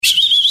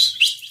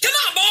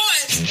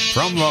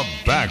the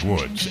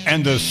backwoods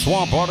and the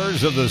swamp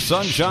waters of the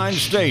Sunshine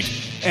State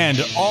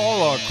and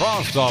all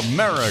across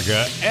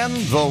America and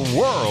the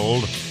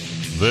world,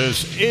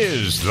 this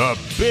is the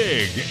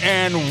Big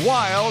and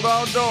Wild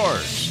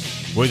Outdoors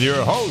with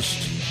your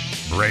host,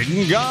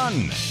 Braden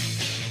Gunn,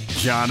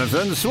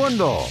 Jonathan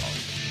Swindle,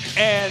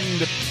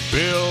 and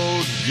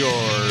Bill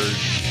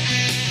George.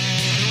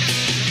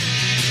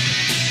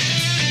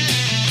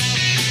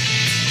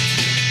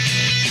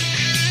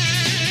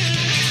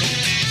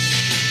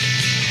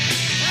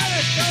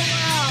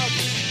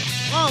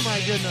 Oh,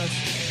 my goodness.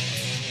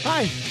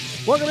 Hi,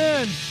 welcome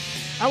in.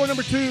 Hour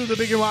number 2, the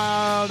Big and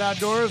Wild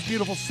Outdoors.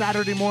 Beautiful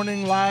Saturday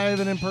morning, live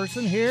and in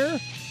person here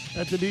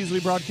at the Beasley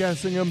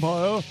Broadcasting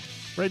Empire.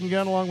 Braden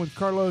Gunn along with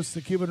Carlos,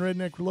 the Cuban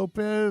Redneck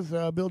Lopez,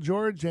 Bill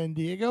George, and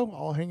Diego,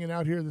 all hanging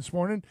out here this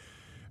morning.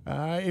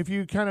 If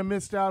you kind of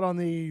missed out on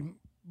the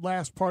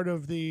last part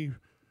of the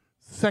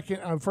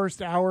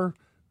first hour,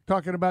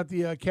 talking about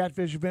the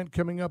catfish event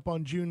coming up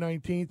on June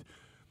 19th,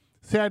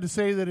 sad to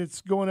say that it's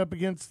going up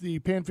against the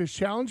Panfish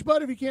Challenge,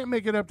 but if you can't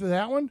make it up to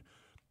that one,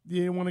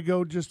 you want to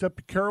go just up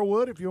to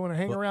Carrollwood. If you want to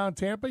hang around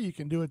Tampa, you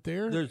can do it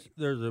there.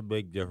 There's a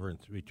big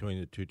difference between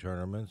the two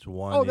tournaments.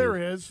 There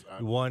is.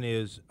 One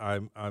is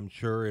I'm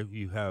sure if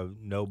you have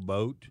no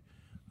boat,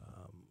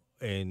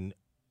 and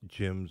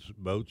Jim's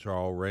boats are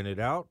all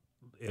rented out.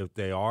 If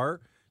they are,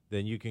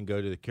 then you can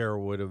go to the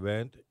Carrollwood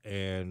event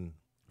and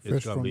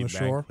it's going to be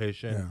bank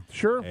fishing. Yeah.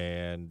 Sure.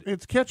 And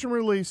it's catch and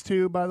release,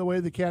 too. By the way,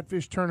 the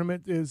catfish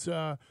tournament is,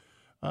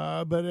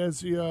 but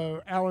as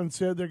Alan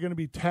said, they're going to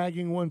be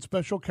tagging one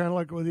special, kind of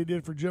like what they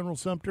did for General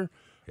Sumter.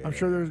 Yeah. I'm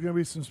sure there's going to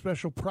be some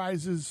special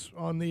prizes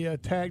on the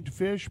tagged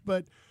fish.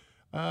 But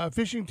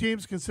fishing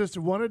teams consist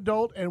of one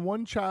adult and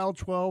one child,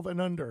 12 and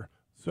under.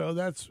 So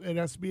it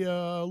has to be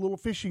a little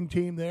fishing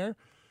team there.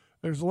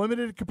 There's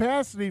limited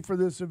capacity for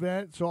this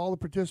event, so all the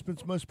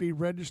participants must be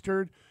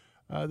registered.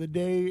 The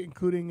day,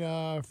 including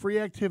free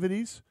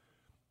activities.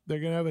 They're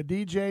going to have a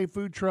DJ,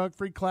 food truck,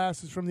 free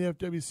classes from the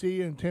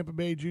FWC, and Tampa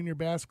Bay Junior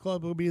Bass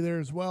Club will be there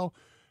as well.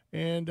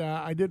 And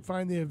I did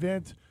find the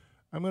event.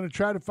 I'm going to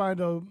try to find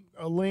a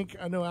link.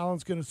 I know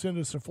Alan's going to send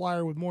us a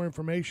flyer with more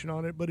information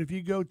on it. But if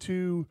you go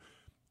to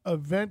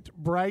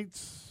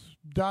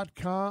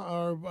eventbrites.com,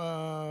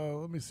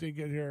 or let me see,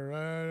 get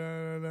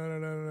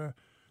here.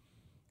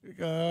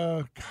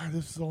 God,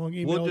 this is a long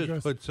email we'll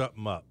address. Just put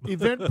something up.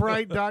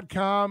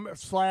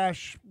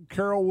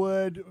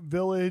 Eventbrite.com/Carrollwood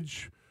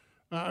Village.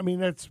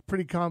 That's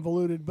pretty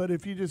convoluted, but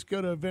if you just go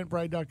to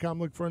eventbrite.com,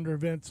 look for under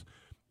events,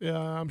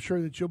 I'm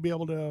sure that you'll be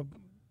able to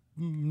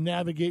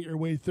navigate your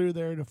way through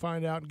there to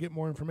find out and get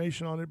more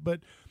information on it.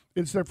 But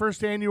it's their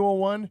first annual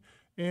one,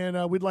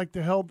 and we'd like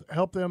to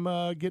help them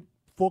get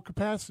full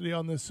capacity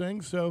on this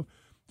thing. So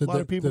a lot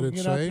of people can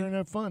get out there and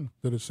have fun.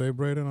 Did it say,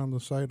 Braden, on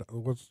the site,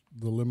 what's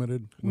the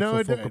limited,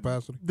 full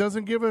capacity? It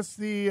doesn't give us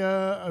the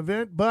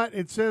event, but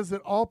it says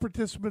that all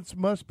participants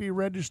must be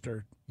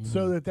registered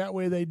so that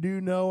way they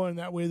do know, and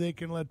that way they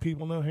can let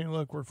people know, hey,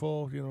 look, we're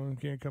full, and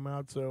can't come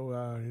out. So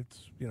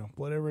it's,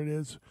 whatever it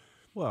is.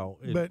 Well,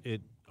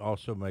 it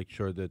also makes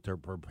sure that they're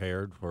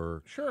prepared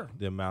for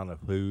the amount of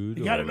food.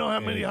 You got to know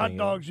how many hot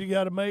dogs you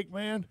got to make,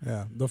 man.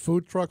 Yeah, the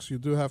food trucks you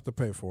do have to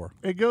pay for.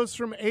 It goes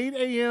from 8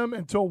 a.m.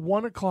 until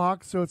 1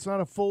 o'clock, so it's not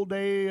a full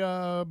day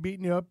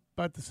beating you up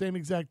at the same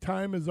exact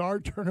time as our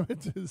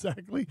tournament,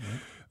 exactly.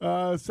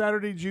 Mm-hmm.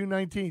 Saturday, June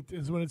 19th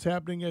is when it's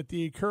happening at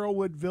the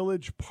Carrollwood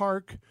Village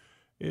Park.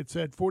 It's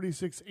at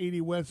 4680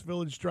 West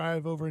Village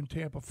Drive over in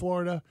Tampa,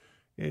 Florida.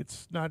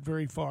 It's not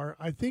very far.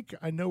 I think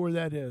I know where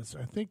that is.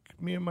 I think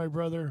me and my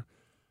brother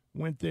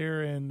went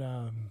there and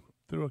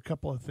threw a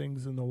couple of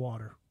things in the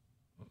water.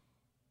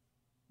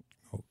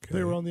 Okay.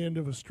 They were on the end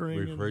of a string.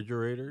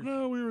 Refrigerators?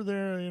 No, we were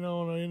there,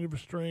 on the end of a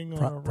string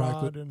on a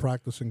rod. And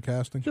practicing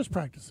casting? Just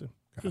practicing.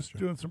 Gotcha. Just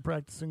doing some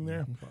practicing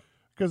there.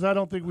 Because I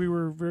don't think we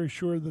were very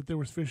sure that there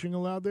was fishing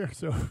allowed there,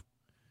 so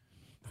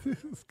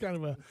it's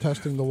kind of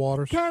testing the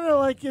waters. Kind of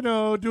like,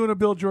 doing a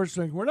Bill George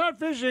thing. We're not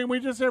fishing.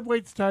 We just have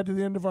weights tied to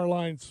the end of our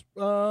lines.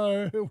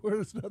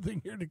 There's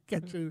nothing here to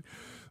catch it.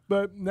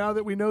 But now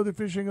that we know that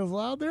fishing is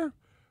allowed there,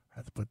 I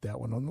have to put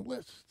that one on the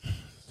list.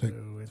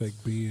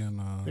 Take B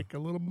and take a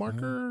little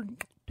marker.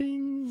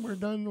 Ding. We're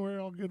done. We're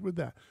all good with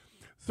that.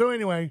 So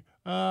anyway,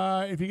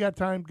 if you got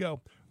time, go.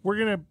 We're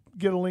going to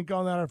get a link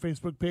on that on our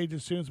Facebook page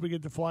as soon as we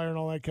get the flyer and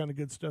all that kind of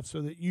good stuff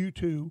so that you,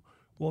 too,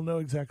 will know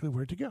exactly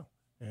where to go.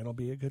 And it'll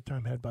be a good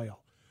time had by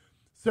all.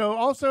 So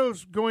also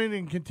going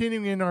and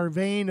continuing in our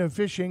vein of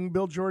fishing,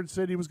 Bill George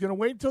said he was going to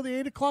wait until the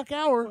 8 o'clock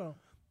hour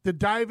to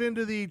dive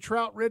into the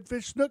trout,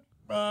 redfish, snook,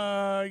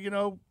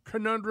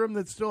 conundrum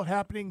that's still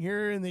happening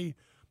here in the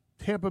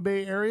Tampa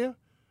Bay area.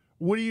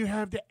 What do you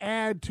have to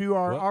add to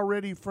our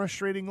already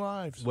frustrating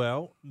lives?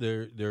 Well,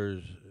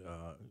 there's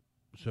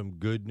some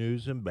good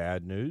news and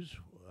bad news.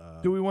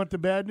 Do we want the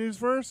bad news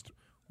first?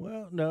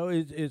 Well, no,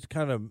 it's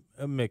kind of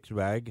a mixed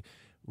bag.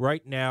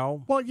 Right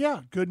now... Well,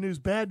 yeah, good news,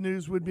 bad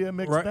news would be a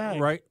mixed bag.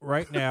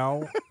 Right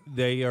now,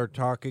 they are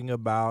talking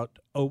about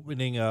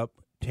opening up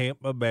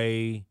Tampa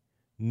Bay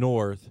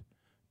North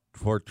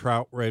for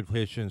trout,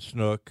 redfish, and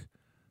snook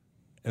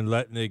and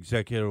letting the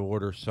executive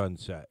order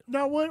sunset.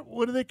 Now,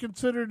 what do they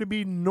consider to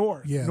be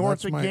north? Yeah, north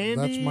that's of my- Gandy,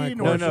 that's my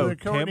north No, of the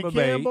Courtney Tampa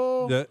Bay,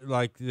 Campbell.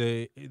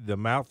 the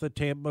mouth of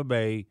Tampa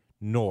Bay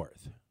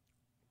north.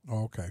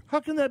 Oh, okay.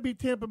 How can that be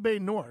Tampa Bay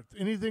north?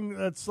 Anything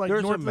that's like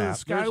There's north a map.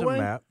 of the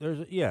Skyway? There's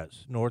a map.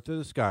 Yes, north of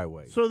the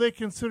Skyway. So they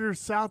consider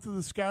south of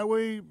the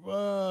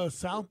Skyway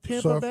South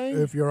Tampa So Bay?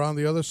 if you're on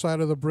the other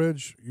side of the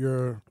bridge,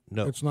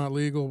 No. it's not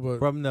legal, but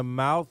From the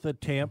mouth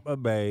of Tampa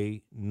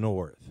Bay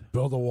north,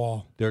 build a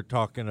wall. they're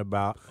talking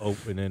about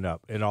opening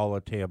up in all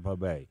of Tampa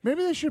Bay.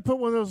 Maybe they should put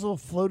one of those little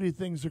floaty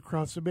things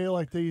across the bay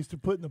like they used to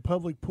put in the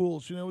public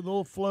pools, with the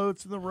little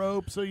floats and the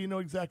rope so you know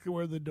exactly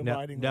where the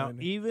dividing Now, line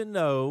is. even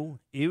though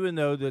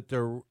that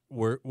there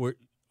were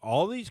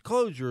all these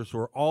closures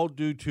were all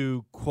due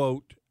to,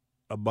 quote,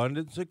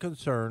 abundance of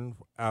concern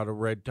out of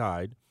red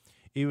tide,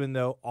 even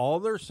though all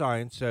their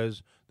science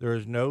says there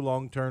is no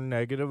long-term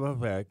negative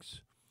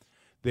effects,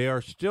 they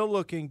are still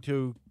looking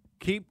to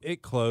keep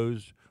it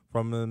closed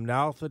from the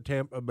mouth of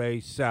Tampa Bay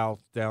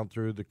south down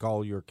through the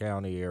Collier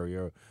County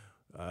area.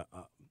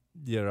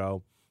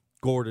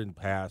 Gordon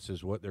Pass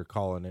is what they're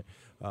calling it.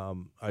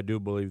 I do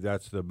believe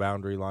that's the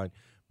boundary line.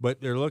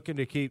 But they're looking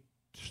to keep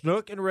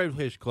snook and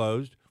redfish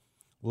closed,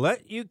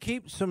 let you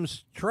keep some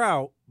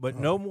trout, but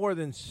no more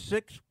than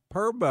 6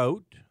 per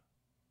boat.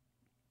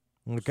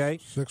 Okay?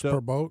 6 per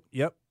boat?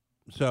 Yep.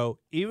 So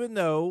even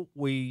though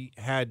we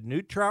had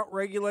new trout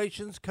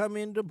regulations come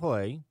into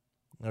play,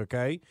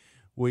 okay,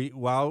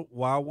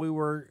 while we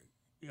were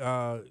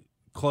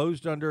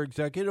closed under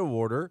executive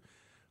order,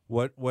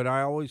 what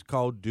I always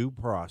call due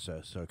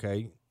process,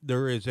 okay?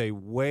 There is a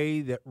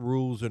way that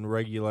rules and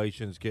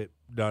regulations get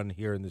done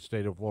here in the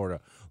state of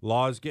Florida.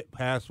 Laws get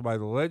passed by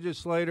the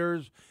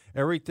legislators.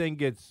 Everything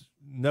gets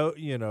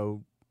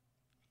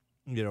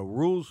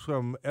rules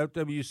from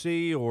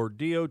FWC or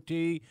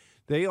DOT.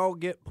 They all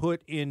get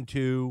put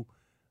into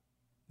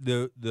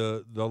the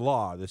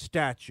law, the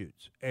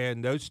statutes,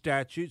 and those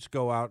statutes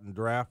go out in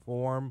draft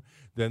form.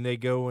 Then they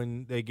go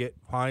and they get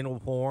final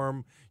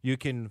form. You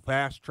can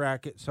fast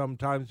track it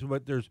sometimes,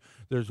 but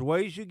there's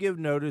ways you give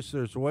notice.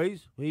 There's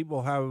ways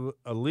people have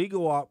a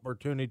legal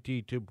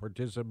opportunity to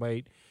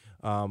participate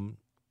and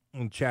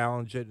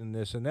challenge it and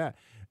this and that.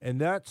 And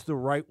that's the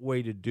right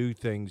way to do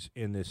things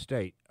in this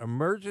state.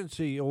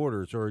 Emergency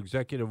orders or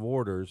executive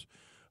orders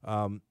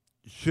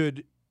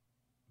should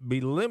be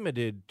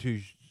limited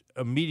to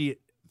immediate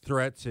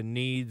threats and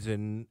needs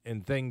and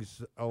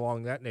things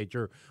along that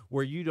nature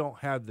where you don't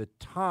have the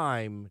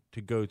time to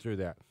go through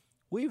that.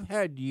 We've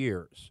had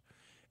years,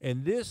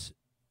 and this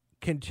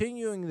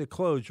continuing the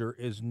closure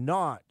is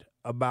not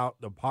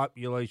about the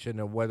population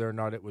and whether or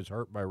not it was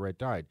hurt by red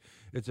tide.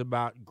 It's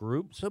about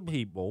groups of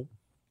people,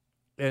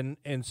 and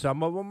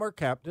some of them are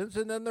captains,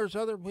 and then there's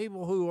other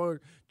people who are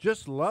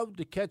just love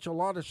to catch a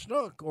lot of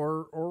snook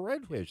or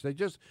redfish. They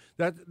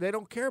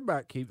don't care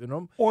about keeping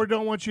them, or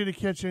don't want you to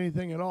catch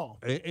anything at all.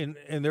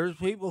 and there's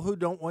people who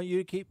don't want you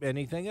to keep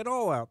anything at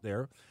all out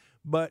there,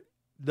 but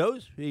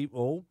those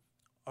people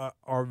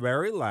are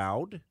very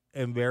loud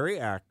and very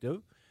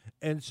active,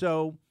 and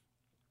so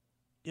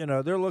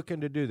they're looking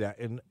to do that,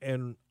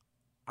 and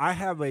I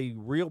have a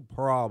real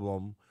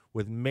problem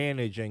with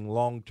managing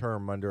long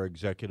term under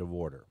executive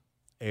order.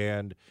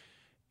 And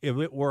if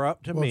it were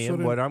up to me,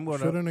 and what I'm going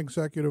to... Should an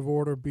executive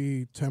order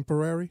be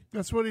temporary?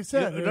 That's what he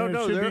said. No,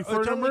 It should be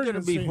for it's an only going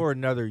to be emergency. for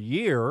another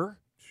year.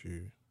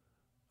 Gee.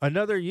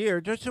 Another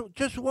year,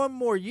 just one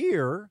more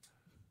year.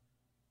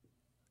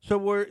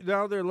 So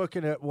they're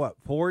looking at,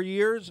 4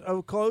 years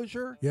of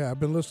closure? Yeah, I've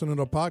been listening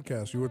to a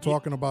podcast. You were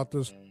talking about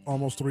this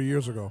almost 3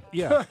 years ago.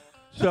 Yeah.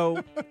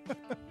 So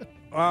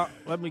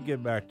let me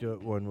get back to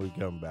it when we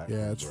come back.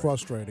 Yeah, it's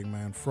frustrating,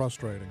 man.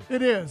 Frustrating.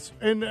 It is,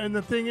 and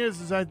the thing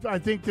is I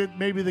think that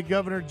maybe the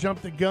governor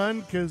jumped the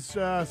gun because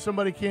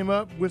somebody came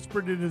up,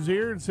 whispered in his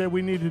ear, and said,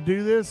 "We need to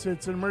do this.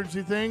 It's an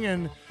emergency thing,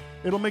 and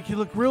it'll make you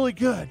look really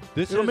good.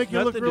 This it'll has make you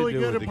look nothing to really do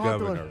good with and the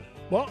popular." governor.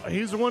 Well,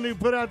 he's the one who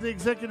put out the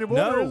executive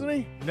order, isn't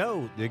he?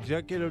 No, the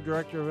executive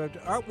director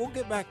of... we'll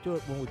get back to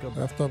it when we come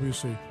back.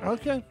 FWC.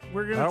 Okay,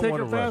 we're I going don't to take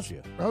wanna her fast. rush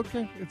you.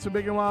 Okay, it's a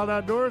Big and Wild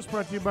Outdoors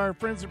brought to you by our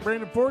friends at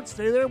Brandon Ford.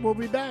 Stay there. We'll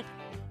be back.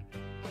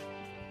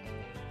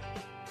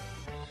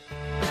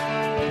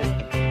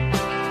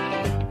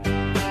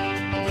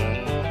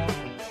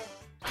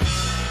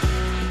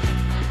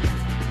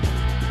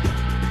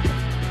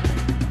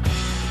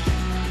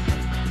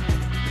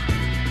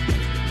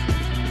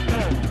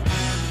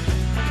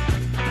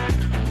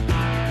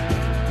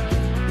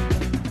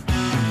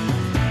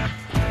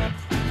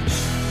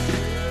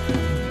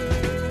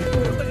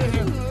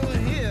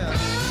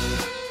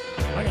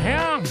 Like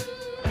him.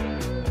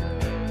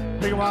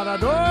 Big and Wild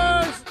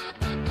Outdoors.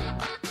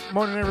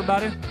 Morning,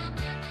 everybody.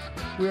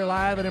 We are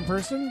live and in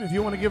person. If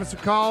you want to give us a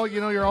call,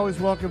 you're always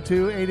welcome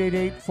to.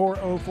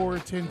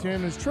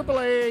 888-404-1010 is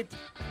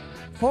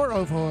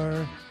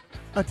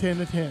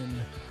 888-404-1010.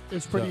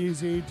 It's pretty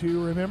easy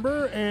to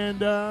remember.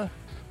 And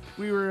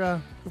we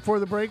were, before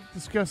the break,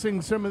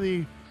 discussing some of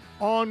the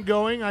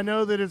ongoing. I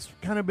know that it's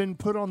kind of been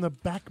put on the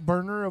back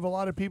burner of a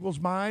lot of people's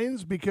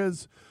minds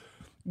because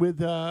with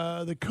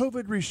the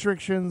COVID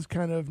restrictions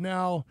kind of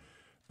now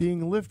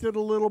being lifted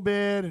a little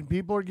bit, and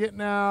people are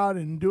getting out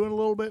and doing a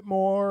little bit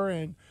more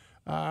and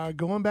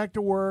going back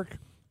to work.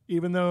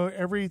 Even though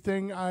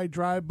everything I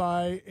drive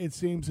by, it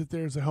seems that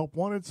there's a help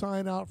wanted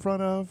sign out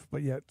front of,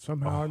 but yet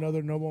somehow or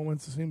another, no one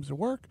seems to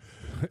work.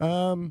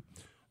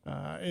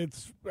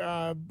 It's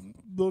a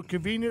little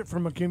convenient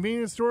from a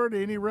convenience store to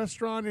any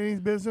restaurant, any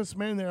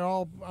businessman. They're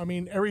all, I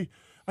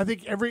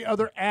think every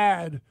other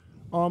ad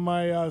on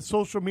my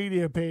social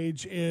media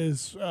page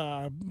is,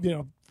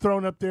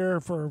 thrown up there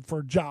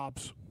for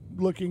jobs,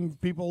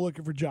 people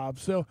looking for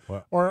jobs. So,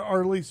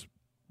 or at least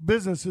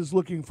businesses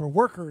looking for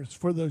workers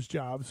for those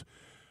jobs.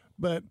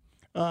 But,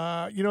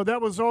 that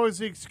was always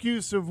the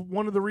excuse of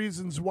one of the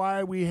reasons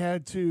why we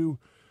had to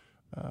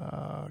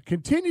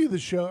continue the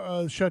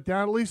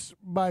shutdown, at least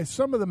by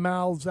some of the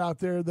mouths out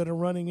there that are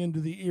running into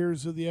the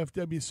ears of the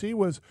FWC,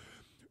 was,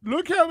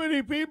 look how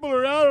many people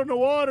are out on the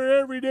water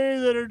every day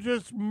that are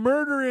just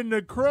murdering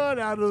the crud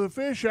out of the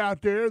fish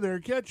out there.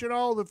 They're catching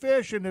all the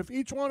fish, and if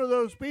each one of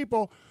those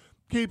people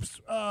keeps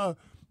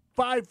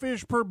 5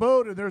 fish per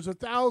boat, and there's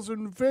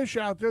 1,000 fish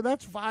out there,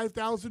 that's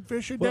 5,000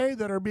 fish a day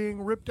that are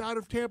being ripped out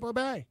of Tampa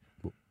Bay.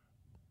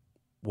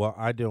 Well,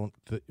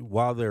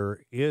 while there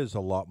is a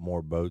lot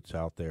more boats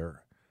out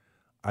there,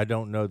 I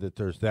don't know that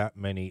there's that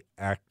many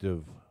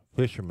active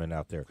fishermen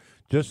out there.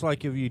 Just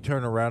like if you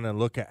turn around and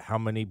look at how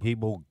many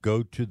people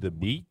go to the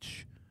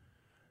beach,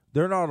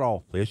 they're not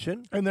all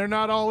fishing. And they're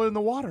not all in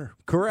the water.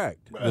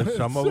 Correct.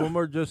 Some of them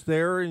are just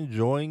there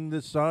enjoying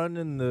the sun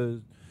and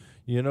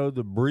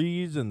the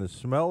breeze and the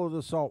smell of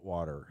the salt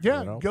water.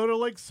 Yeah, go to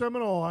Lake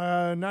Seminole.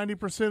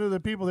 90% of the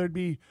people, there'd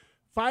be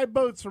 5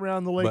 boats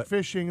around the lake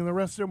fishing, and the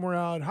rest of them were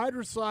out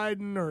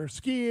hydrosliding or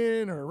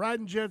skiing or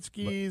riding jet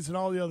skis and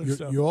all the other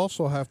stuff. You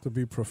also have to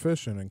be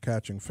proficient in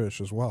catching fish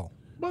as well.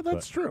 Well,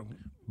 that's true.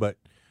 But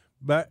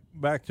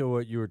back to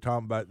what you were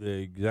talking about,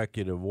 the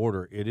executive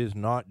order, it is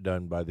not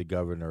done by the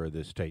governor of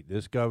the state.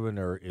 This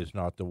governor is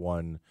not the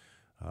one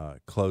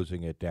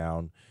closing it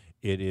down.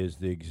 It is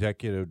the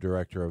executive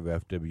director of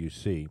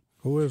FWC.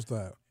 Who is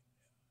that?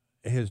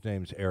 His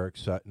name's Eric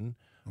Sutton.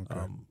 Okay.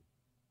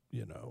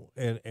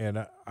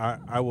 And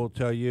I will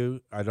tell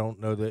you, I don't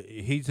know that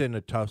he's in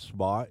a tough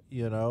spot,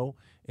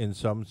 in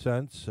some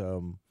sense.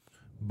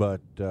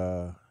 But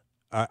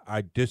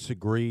I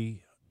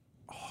disagree,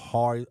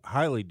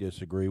 highly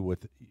disagree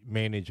with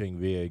managing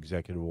via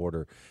executive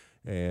order.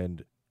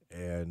 And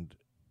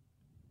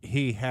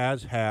he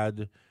has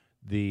had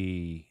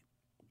the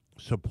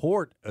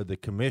support of the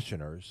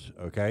commissioners,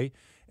 okay?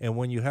 And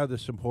when you have the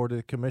support of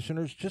the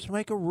commissioners, just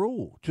make a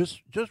rule.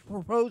 Just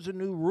propose a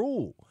new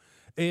rule.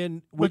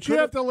 But you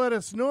have to let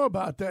us know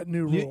about that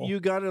new rule. You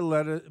got to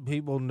let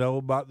people know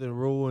about the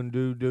rule and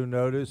do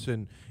notice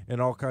and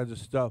all kinds of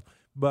stuff.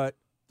 But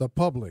the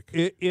public,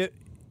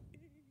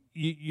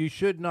 you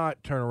should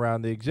not turn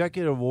around. The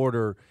executive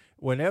order,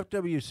 when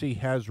FWC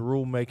has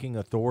rulemaking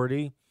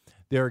authority,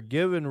 they're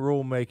given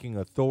rulemaking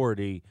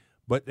authority,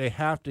 but they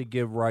have to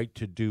give right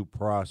to due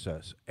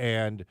process.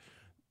 And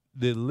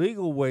the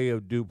legal way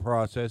of due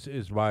process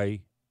is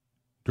by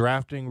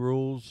drafting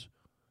rules,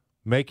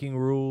 making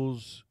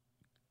rules,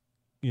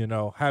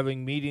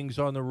 having meetings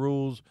on the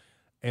rules,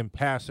 and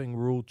passing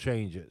rule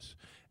changes.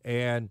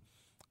 And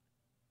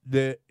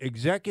the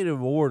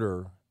executive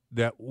order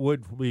that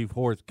would be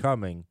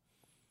forthcoming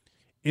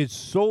is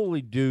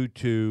solely due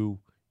to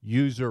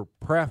user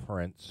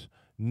preference,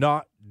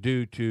 not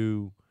due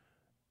to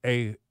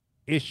a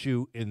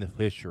issue in the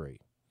fishery.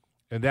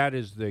 And that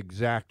is the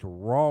exact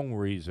wrong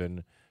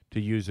reason to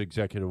use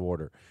executive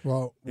order.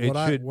 Well,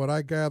 what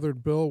I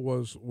gathered, Bill,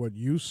 was what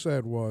you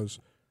said was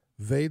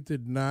they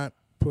did not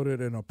put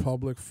it in a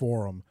public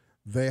forum.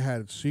 They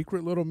had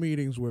secret little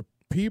meetings with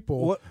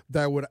people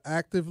that would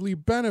actively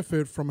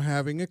benefit from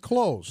having it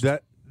closed.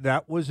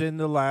 That was in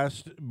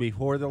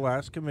before the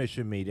last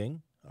commission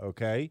meeting,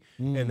 okay?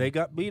 And they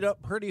got beat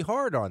up pretty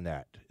hard on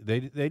that. They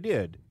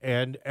did.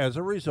 And as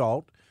a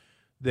result,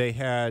 they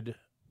had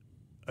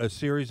a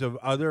series of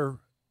other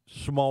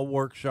small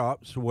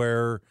workshops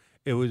where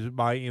it was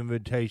by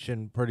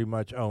invitation pretty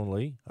much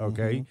only,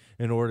 okay,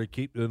 in order to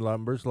keep the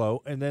numbers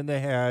low. And then they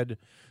had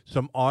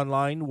some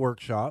online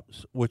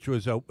workshops, which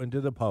was open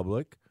to the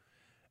public.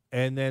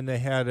 And then they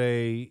had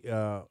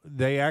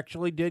they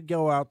actually did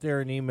go out there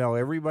and email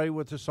everybody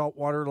with a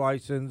saltwater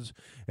license,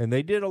 and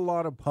they did a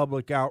lot of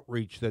public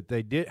outreach that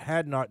they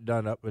had not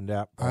done up in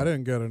that point. I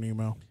didn't get an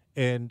email.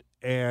 And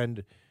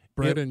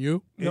Brandon,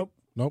 you? Nope.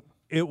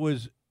 It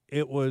was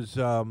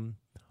a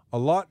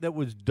lot that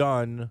was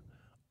done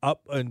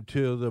up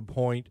until the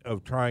point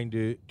of trying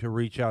to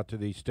reach out to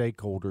these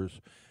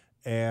stakeholders,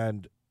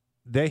 and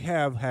they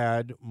have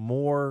had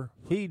more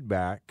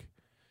feedback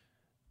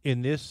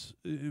in this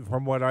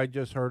from what I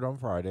just heard on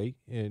Friday,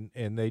 and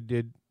they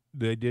did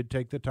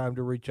take the time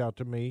to reach out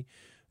to me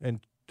and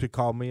to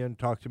call me and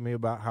talk to me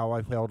about how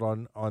I felt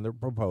on the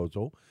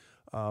proposal.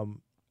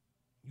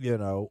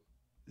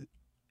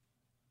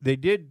 they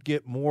did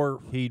get more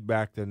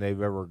feedback than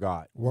they've ever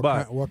got.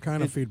 What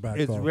kind of feedback?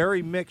 It's though?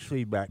 very mixed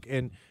feedback,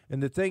 and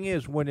the thing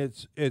is, when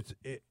if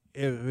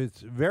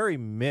it's very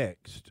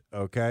mixed,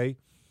 okay,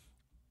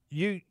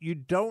 you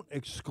don't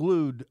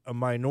exclude a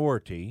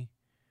minority.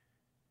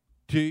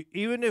 To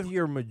even if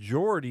your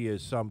majority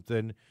is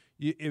something,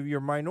 if your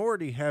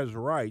minority has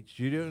rights,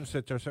 you don't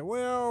sit there and say,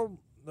 well,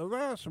 the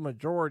vast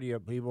majority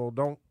of people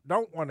don't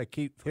want to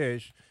keep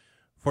fish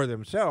for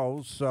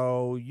themselves,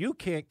 so you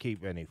can't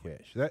keep any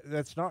fish.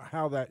 That's not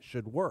how that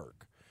should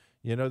work.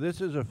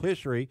 This is a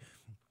fishery,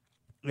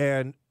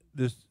 and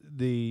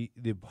the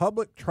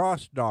public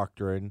trust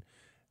doctrine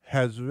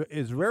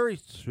is very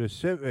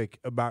specific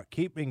about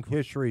keeping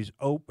fisheries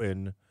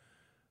open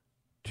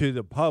to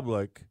the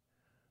public.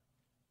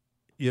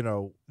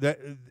 That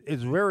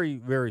is very,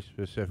 very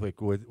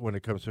specific when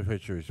it comes to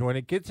fisheries. When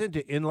it gets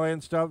into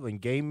inland stuff and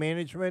game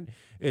management,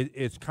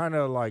 it's kind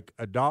of like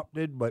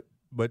adopted, but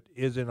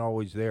isn't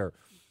always there.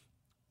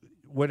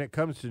 When it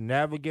comes to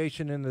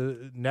navigation in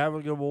the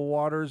navigable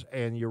waters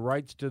and your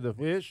rights to the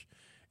fish,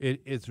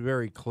 it's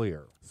very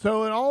clear.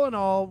 So, in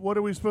all, what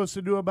are we supposed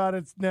to do about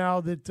it now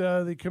that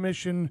the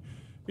commission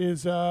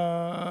is,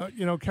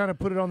 kind of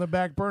put it on the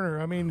back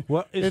burner? I mean,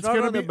 well, it's not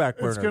on the back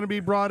burner. It's going to be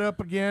brought up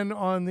again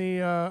on the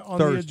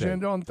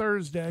agenda on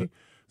Thursday.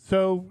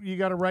 So you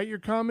got to write your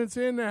comments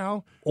in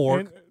now,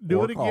 and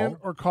do it again,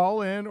 or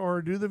call in,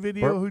 or do the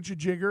video hoochie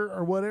jigger,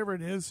 or whatever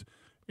it is,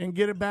 and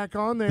get it back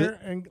on there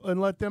and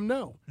let them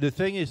know. The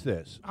thing is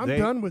this: I'm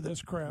done with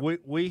this crap.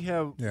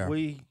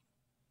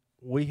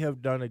 We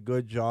have done a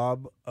good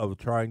job of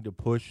trying to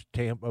push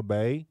Tampa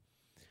Bay,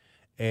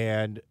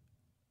 and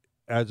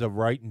as of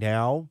right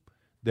now,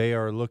 they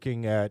are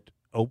looking at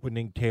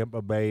opening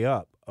Tampa Bay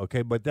up.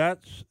 Okay, but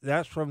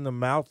that's from the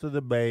mouth of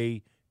the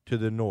bay to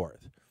the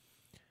north.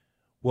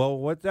 Well,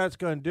 what that's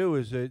going to do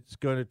is it's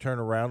going to turn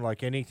around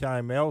like any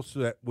time else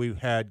that we've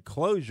had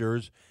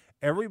closures.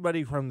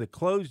 Everybody from the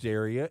closed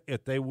area,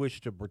 if they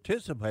wish to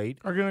participate,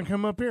 are going to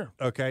come up here.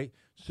 Okay,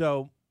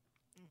 so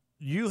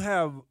you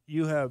have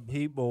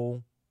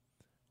people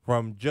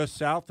from just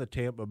south of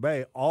Tampa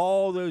Bay.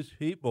 All those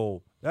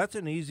people, that's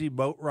an easy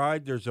boat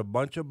ride. There's a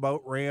bunch of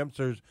boat ramps.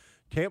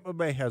 Tampa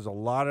Bay has a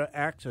lot of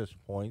access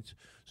points,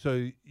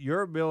 so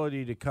your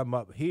ability to come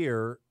up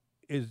here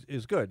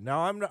is good.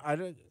 Now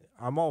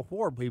I'm all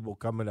for people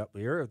coming up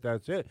here if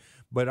that's it,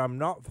 but I'm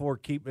not for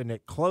keeping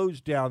it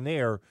closed down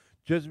there.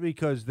 Just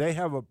because they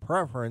have a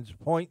preference,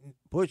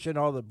 pushing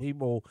all the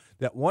people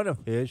that want to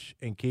fish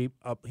and keep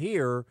up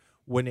here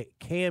when it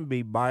can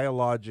be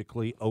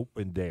biologically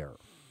open there.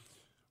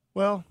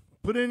 Well,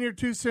 put in your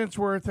 2 cents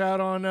worth out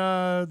on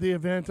the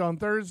event on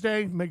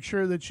Thursday. Make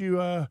sure that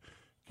you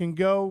can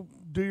go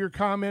do your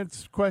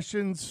comments,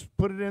 questions,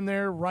 put it in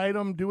there, write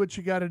them, do what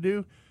you got to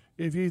do.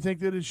 If you think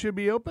that it should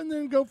be open,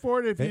 then go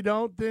for it. If you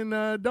don't, then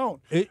don't.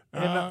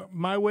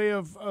 My way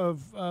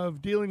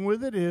of dealing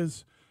with it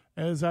is,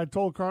 as I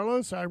told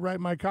Carlos, I write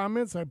my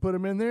comments, I put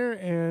them in there,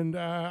 and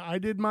I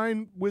did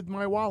mine with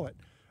my wallet.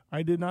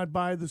 I did not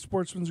buy the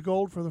Sportsman's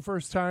Gold for the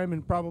first time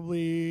in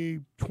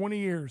probably 20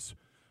 years.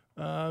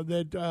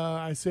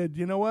 I said,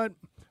 you know what,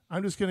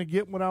 I'm just going to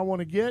get what I want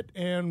to get,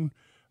 and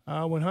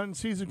when hunting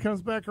season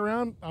comes back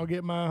around, I'll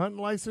get my hunting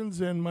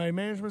license and my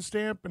management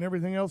stamp and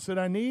everything else that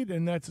I need,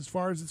 and that's as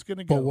far as it's going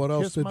to go. But what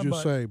else did you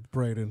say,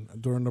 Braden,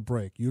 during the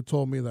break? You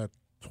told me that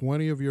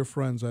 20 of your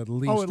friends at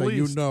least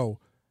you know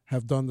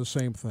have done the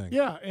same thing.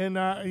 Yeah, and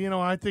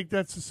I think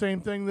that's the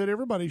same thing that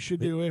everybody should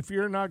do. If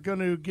you're not going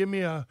to give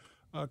me a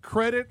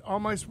credit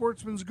on my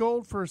Sportsman's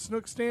Gold for a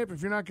snook stamp,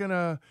 if you're not going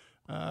to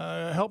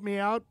help me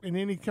out in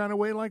any kind of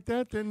way like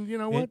that, then you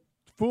know what?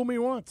 Fool me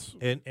once.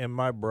 And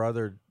my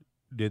brother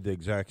did the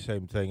exact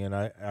same thing, and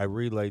I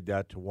relayed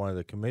that to one of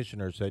the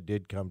commissioners that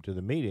did come to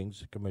the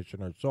meetings,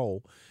 Commissioner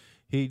Soul.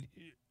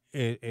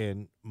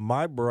 And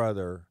my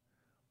brother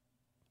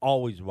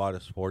always bought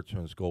a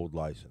Sportsman's Gold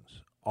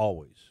license.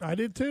 Always. I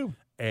did too.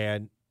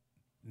 And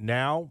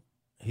now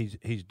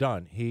he's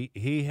done.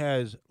 He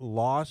has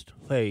lost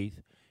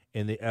faith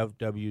in the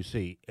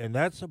FWC, and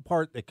that's the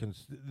part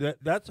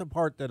that's the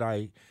part that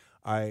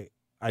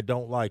I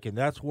don't like, and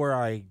that's where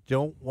I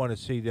don't want to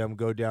see them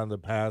go down the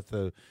path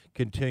of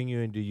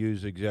continuing to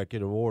use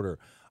executive order.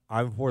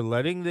 I'm for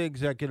letting the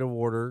executive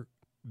order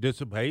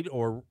dissipate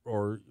or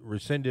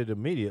rescind it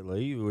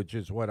immediately, which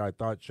is what I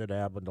thought should have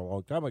happened a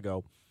long time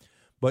ago,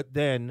 but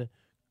then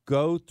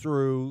go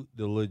through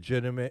the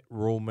legitimate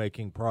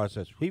rulemaking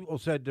process. People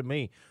said to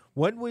me,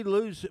 when we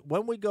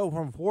go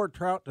from 4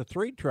 trout to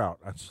 3 trout,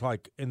 it's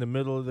like in the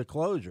middle of the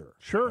closure.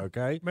 Sure.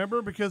 Okay.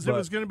 Remember, because it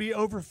was going to be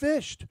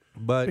overfished.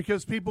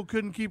 Because people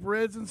couldn't keep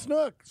reds and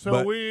snook.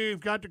 So we've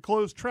got to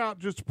close trout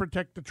just to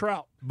protect the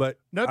trout. But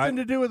nothing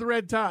to do with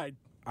red tide.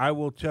 I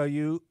will tell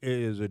you, it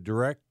is a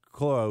direct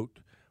quote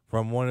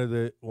from one of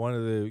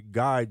the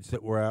guides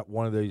that were at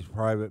one of these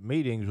private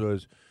meetings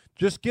was,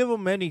 just give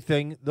them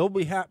anything. They'll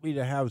be happy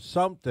to have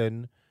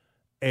something,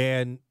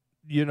 and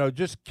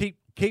just keep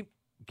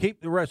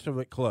the rest of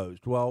it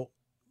closed. Well,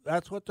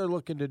 That's what they're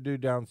looking to do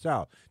down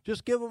south.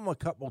 Just give them a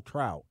couple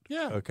trout.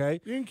 Yeah. Okay.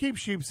 You can keep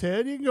sheep's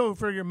head. You can go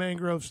for your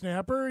mangrove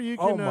snapper. You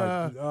Oh can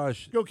my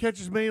gosh! go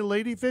catch as many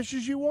ladyfish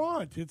as you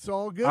want. It's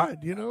all good. I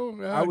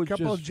A would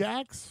couple of just-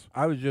 jacks.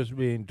 I was just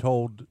being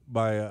told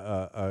by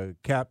a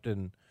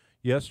captain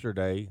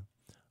yesterday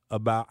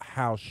about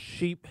how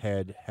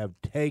sheephead have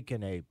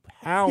taken a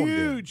pounding.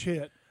 Huge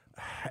hit.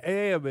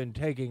 They have been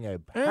taking a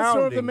And pounding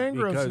so have the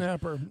mangrove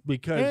snapper.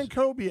 because And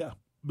cobia.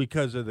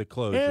 because of the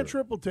closure. And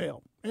triple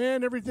tail.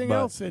 And everything But-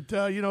 else that,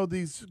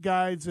 these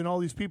guides and all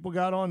these people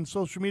got on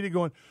social media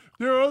going,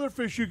 there are other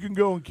fish you can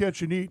go and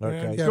catch and eat, man.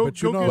 Okay. Yeah, Go,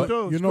 but you go know get what?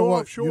 those. You know go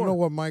what? offshore. You know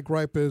what my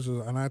gripe is,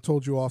 and I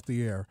told you off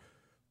the air.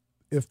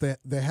 If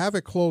they have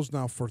it closed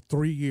now for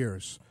 3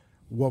 years,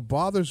 what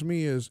bothers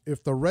me is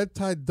if the red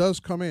tide does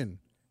come in,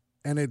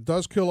 and it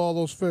does kill all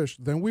those fish,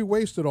 then we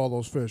wasted all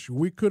those fish.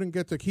 We couldn't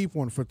get to keep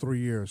one for 3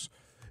 years.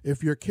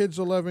 If your kid's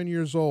 11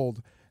 years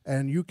old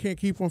and you can't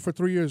keep one for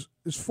 3 years,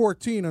 it's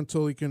 14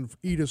 until he can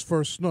eat his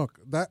first snook.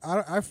 That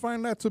I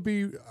find that to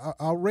be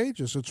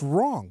outrageous. It's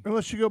wrong.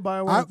 Unless you go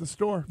buy one at the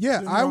store. Yeah,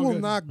 Then I you're all will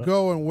good. not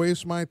go and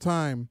waste my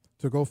time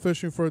to go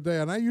fishing for a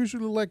day. And I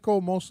usually let go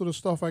most of the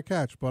stuff I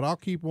catch, but I'll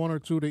keep one or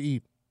two to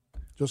eat,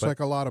 just like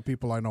a lot of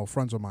people I know,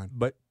 friends of mine.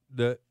 But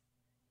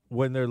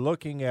when they're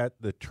looking at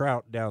the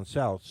trout down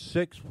south,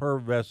 6 per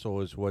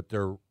vessel is what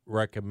they're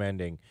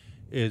recommending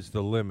is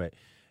the limit.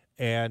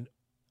 And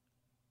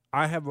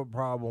I have a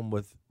problem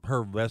with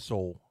per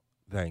vessel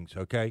things,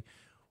 okay?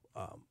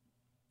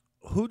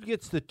 Who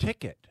gets the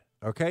ticket,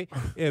 okay?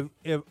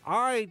 if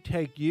I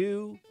take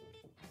you,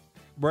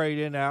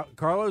 Braden, out,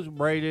 Carlos,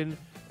 Braden,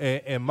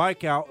 and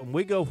Mike out, and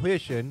we go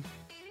fishing,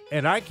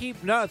 and I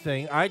keep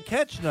nothing, I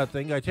catch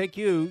nothing, I take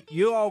you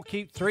all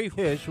keep 3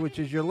 fish, which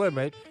is your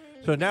limit.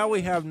 So now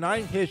we have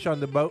 9 fish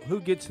on the boat. Who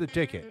gets the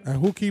ticket? And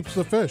who keeps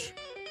the fish?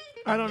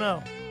 I don't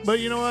know.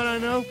 But you know what I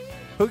know?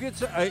 Who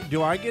gets?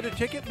 Do I get a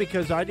ticket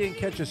because I didn't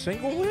catch a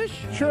single fish?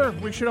 Sure,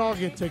 we should all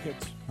get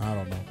tickets. I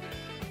don't know.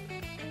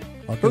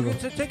 Who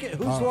gets a ticket?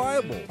 Who's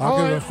liable? I'll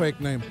give Oh, it a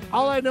fake name.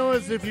 All I know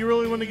is if you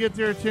really want to get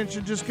their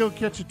attention, just go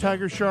catch a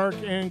tiger shark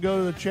and go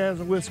to the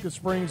Chassahowiska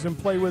Springs and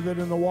play with it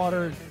in the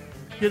water.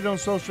 Get it on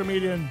social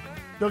media, and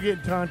they'll get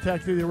in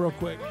contact with you real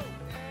quick.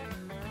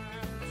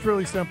 It's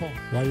really simple.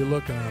 While you're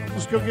looking at them.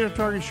 Just go get a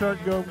target shark.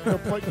 Go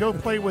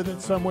play with it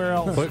somewhere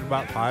else. Put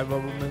about 5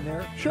 of them in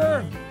there.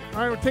 Sure. All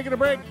right, we're taking a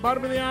break.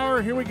 Bottom of the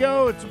hour. Here we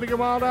go. It's Big and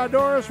Wild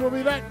Outdoors. We'll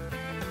be back.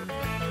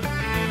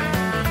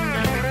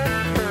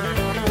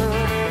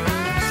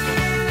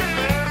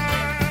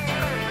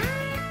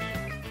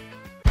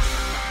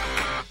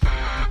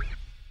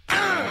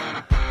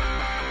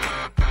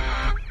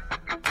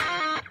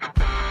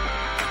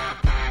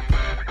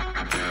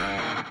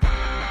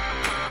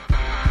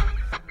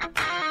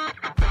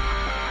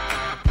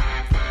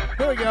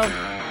 Here we go.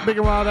 Big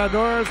and Wild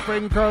Outdoors.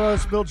 Braden,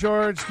 Carlos, Bill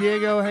George,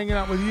 Diego hanging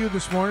out with you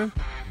this morning.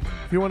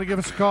 If you want to give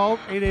us a call,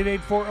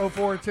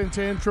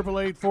 888-404-1010,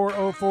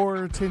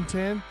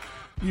 888-404-1010.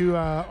 You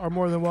are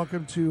more than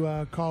welcome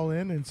to call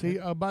in and see.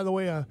 By the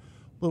way, a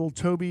little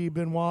Toby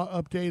Benoit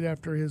update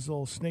after his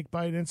little snake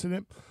bite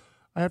incident.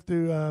 I have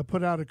to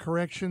put out a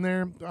correction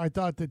there. I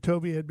thought that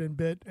Toby had been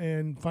bit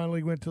and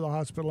finally went to the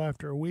hospital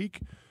after a week.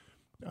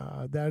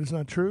 That is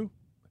not true.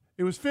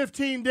 It was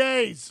 15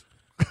 days.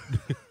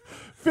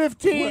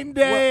 15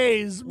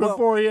 days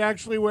before he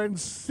actually went and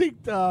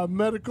sought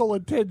medical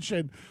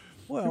attention.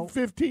 Well,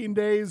 15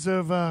 days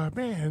of,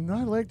 man,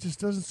 my leg just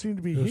doesn't seem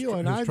to be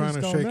healing. I He's trying just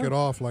to don't shake know. it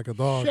off like a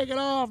dog. Shake it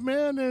off,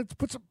 man. And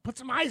put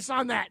some ice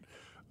on that.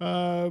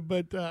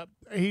 But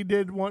he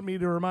did want me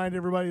to remind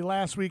everybody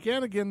last week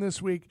and again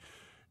this week,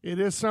 it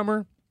is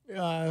summer.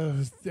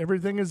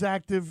 Everything is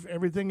active.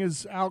 Everything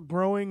is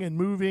outgrowing and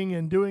moving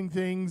and doing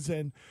things.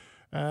 And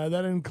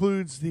that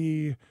includes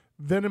the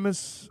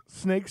venomous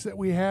snakes that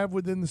we have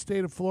within the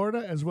state of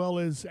Florida, as well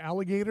as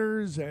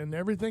alligators and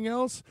everything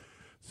else.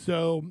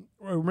 So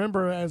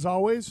remember, as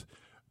always,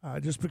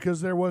 just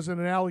because there wasn't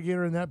an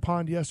alligator in that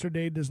pond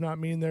yesterday does not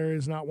mean there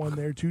is not one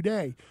there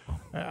today.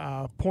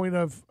 Point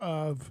of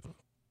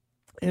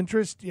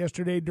interest,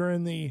 yesterday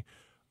during the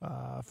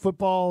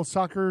football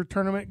soccer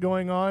tournament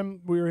going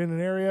on, we were in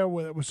an area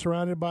where it was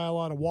surrounded by a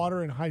lot of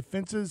water and high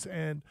fences,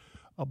 and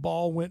a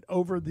ball went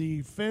over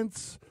the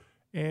fence.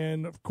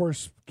 And, of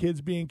course,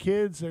 kids being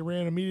kids, they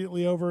ran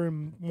immediately over,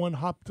 and one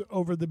hopped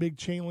over the big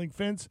chain link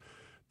fence,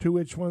 to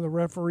which one of the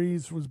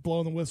referees was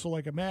blowing the whistle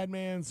like a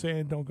madman,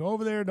 saying, don't go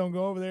over there, don't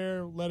go over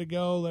there, let it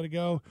go, let it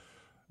go.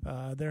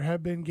 There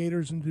have been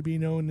gators to be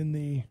known in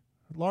the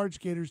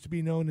large gators to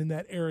be known in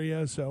that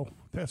area, so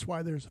that's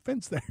why there's a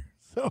fence there.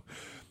 So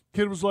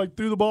kid was like,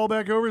 threw the ball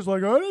back over. He's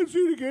like, I didn't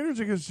see the gators.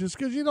 He goes, just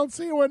because you don't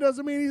see one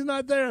doesn't mean he's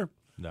not there.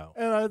 no.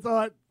 And I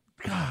thought,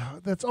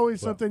 God, that's always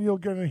something you're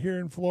going to hear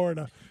in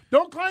Florida.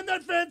 Don't climb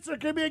that fence. There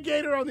could be a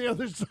gator on the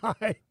other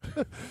side.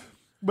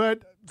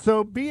 But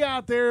so be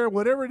out there,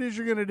 whatever it is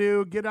you're going to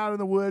do, get out in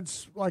the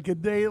woods. Like a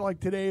day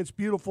like today, it's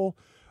beautiful.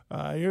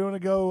 You're going to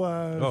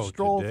go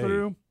stroll today.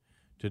 through.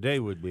 Today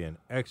would be an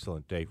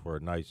excellent day for a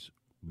nice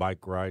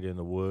bike ride in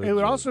the woods. It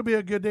would or- also be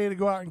a good day to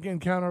go out and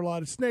encounter a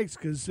lot of snakes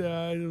because it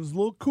was a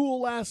little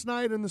cool last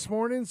night and this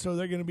morning, so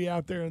they're going to be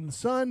out there in the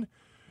sun,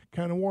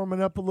 kind of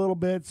warming up a little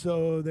bit,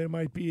 so they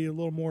might be a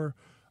little more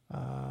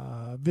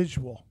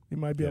visual. You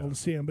might be able to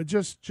see them, but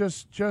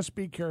just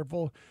be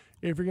careful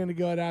if you're going to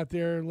go out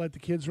there and let the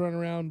kids run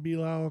around and be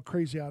all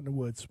crazy out in the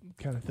woods,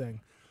 kind of thing.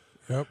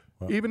 Yep.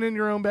 Even in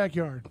your own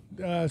backyard,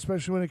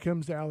 especially when it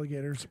comes to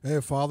alligators.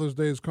 Hey, Father's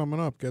Day is coming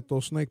up. Get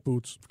those snake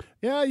boots.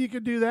 Yeah, you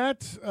could do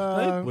that.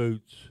 Snake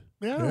boots.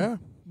 Yeah,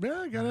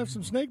 you gotta have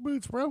some snake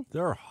boots, bro.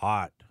 They're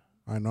hot.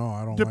 I know.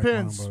 I don't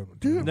Depends, like mine,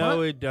 dude.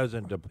 No, it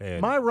doesn't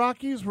depend. My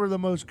Rockies were the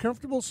most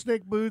comfortable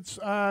snake boots.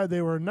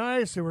 They were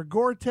nice. They were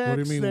Gore-Tex.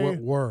 What do you mean? What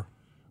were?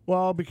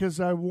 Well, because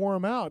I wore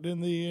them out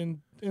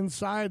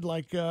inside,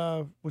 like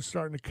was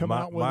starting to come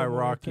out with my them.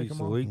 Rockies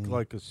leaked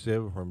like a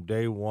sieve from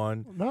day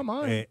one. Not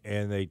mine.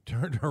 And they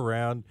turned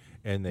around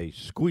and they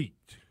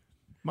squeaked.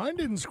 Mine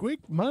didn't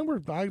squeak. Mine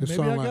were. Maybe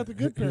I like, got the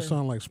good pair. You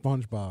sound like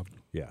SpongeBob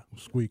Yeah,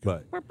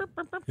 squeaking. but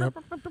Yep.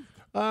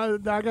 I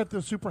got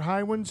the super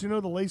high ones. You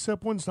know, the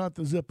lace-up ones, not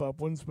the zip-up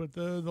ones, but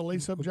the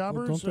lace-up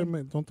jobbers.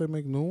 Don't they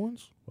make new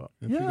ones?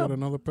 If yeah. you got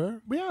another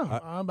pair? Yeah,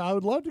 I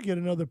would love to get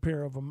another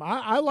pair of them.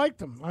 I liked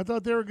them. I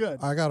thought they were good.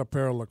 I got a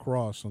pair of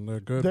Lacrosse, and they're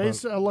good.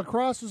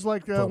 Lacrosse is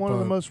like one of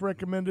the most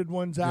recommended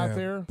ones out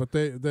there. But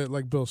they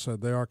like Bill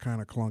said, they are kind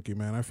of clunky,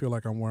 man. I feel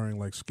like I'm wearing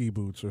like ski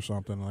boots or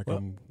something, like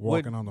I'm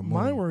walking on the moon.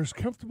 Mine were as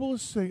comfortable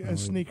as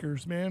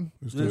sneakers, man.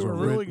 They were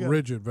really good.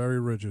 Rigid, very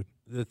rigid.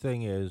 the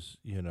thing is,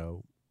 you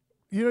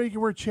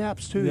can wear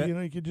chaps too. Yeah.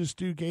 You could just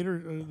do gator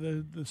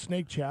the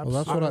snake chaps.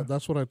 Well,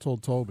 that's what I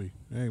told Toby.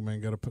 Hey,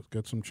 man,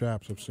 get some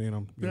chaps. I've seen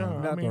them. Yeah,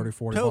 I mean, 30,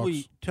 40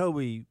 bucks.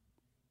 Toby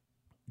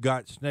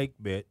got snake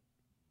bit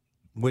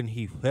when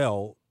he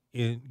fell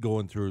in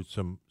going through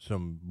some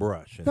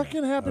brush. that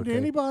can happen to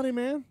anybody,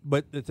 man.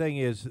 But the thing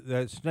is,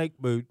 that snake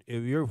boot,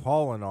 if you're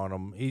falling on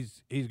him,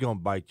 he's going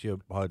to bite you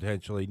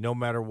potentially, no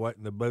matter what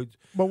in the boots.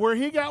 But where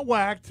he got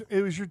whacked,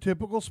 it was your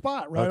typical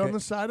spot, right Okay. on the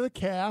side of the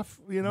calf,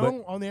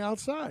 on the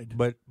outside.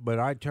 But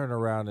I turned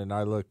around and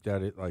I looked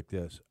at it like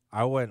this.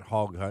 I went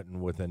hog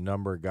hunting with a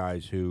number of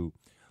guys who,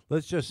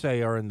 let's just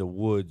say, are in the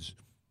woods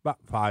about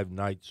 5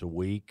 nights a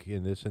week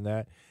and this and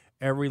that.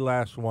 Every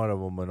last one of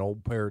them an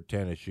old pair of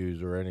tennis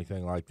shoes or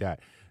anything like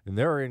that. And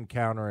they're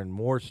encountering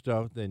more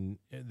stuff than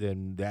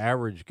the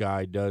average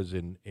guy does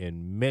in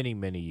many,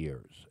 many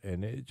years.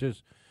 And it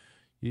just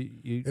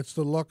It's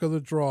the luck of the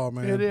draw,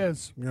 man. It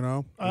is.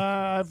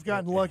 I've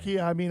gotten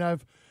lucky. I mean,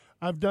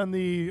 I've done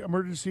the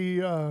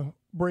emergency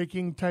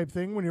braking type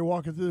thing when you're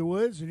walking through the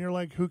woods and you're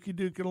like hooky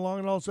dooking along,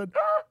 and all of a sudden,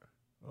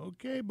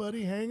 okay,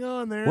 buddy, hang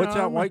on there. what's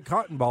that white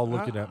cotton ball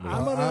looking at me?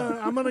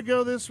 I'm gonna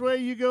go this way,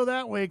 you go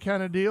that way,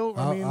 kind of deal.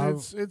 I mean,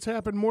 it's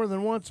happened more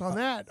than once on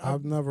that.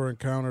 I've never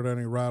encountered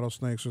any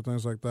rattlesnakes or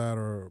things like that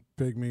or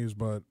pygmies,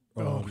 but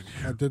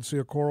I did see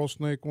a coral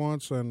snake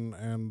once,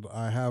 and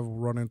I have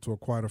run into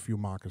quite a few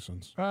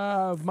moccasins.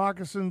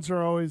 Moccasins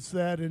are always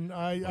that, and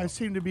I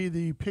seem to be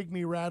the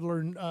pygmy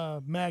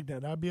rattler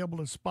magnet. I'd be able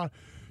to spot.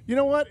 You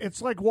know what?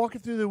 It's like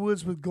walking through the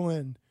woods with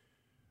Glenn.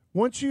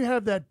 Once you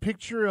have that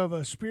picture of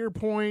a spear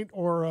point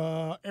or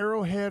a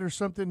arrowhead or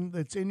something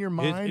that's in your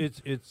mind,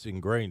 it's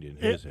ingrained in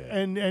his head.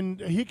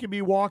 And he could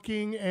be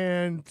walking,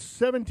 and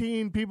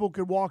 17 people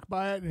could walk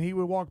by it, and he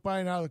would walk by,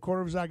 and out of the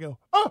corner of his eye go,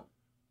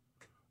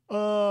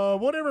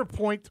 whatever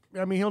point.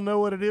 I mean, he'll know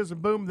what it is,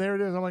 and boom, there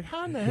it is. I'm like,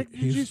 how in the heck did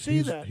you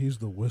see that? He's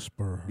the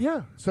whisperer.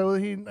 Yeah, so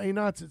he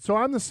nods it. So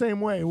I'm the same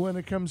way when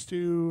it comes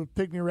to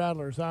pygmy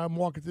rattlers. I'm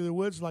walking through the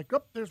woods, like,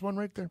 there's one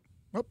right there.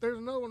 There's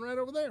another one right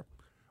over there.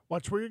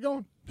 Watch where you're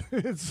going.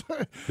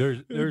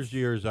 There's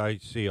years I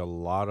see a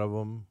lot of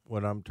them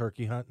when I'm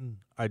turkey hunting.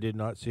 I did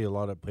not see a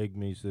lot of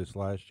pygmies this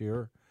last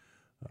year.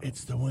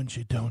 It's the ones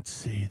you don't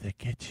see that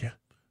get you.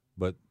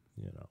 But,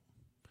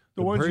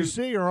 the ones you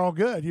see are all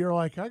good. You're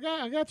like, I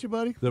got you,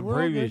 buddy. The We're all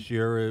previous good.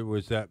 year, it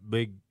was that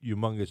big,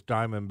 humongous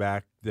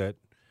diamondback that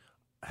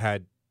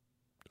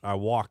I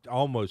walked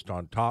almost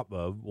on top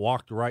of,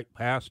 walked right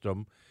past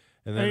him,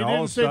 and then he all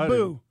didn't of a say sudden,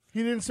 boo.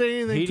 He didn't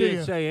say anything he to didn't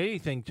you. say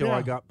anything till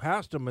I got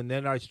past him, and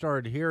then I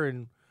started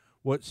hearing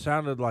what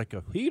sounded like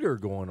a feeder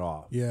going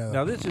off. Yeah.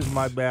 Now this is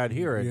my bad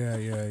hearing. Yeah.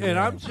 And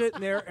I'm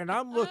sitting there and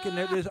I'm looking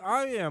at this.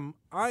 I am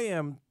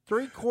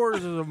 3/4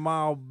 of a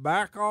mile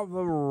back off of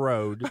a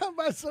road.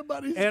 By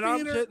somebody's And I'm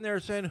feeder. sitting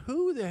there saying,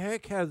 who the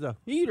heck has a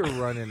feeder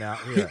running out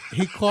here?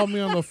 He called me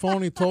on the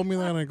phone. He told me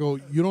that, and I go,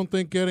 "You don't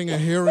think getting a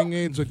hearing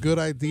aid's a good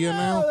idea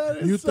now? that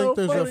is You so think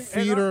there's funny.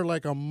 a feeder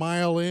like a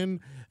mile in,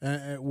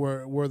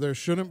 where there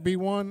shouldn't be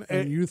one,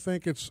 and you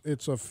think it's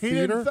a He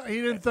feeder?"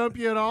 didn't thump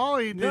you at all.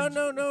 He No. did.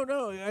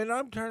 No. And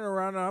I'm turning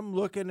around and I'm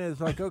looking and it's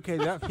like, okay,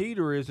 that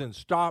feeder isn't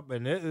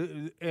stopping.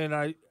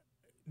 And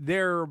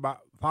they're about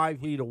 5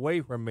 feet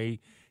away from me.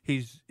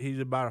 He's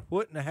about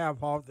 1.5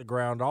 feet off the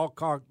ground, all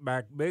cocked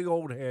back, big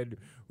old head,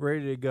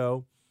 ready to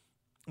go.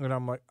 And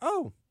I'm like,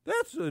 oh,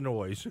 that's the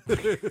noise.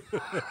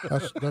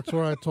 That's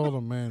where I told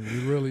him, man,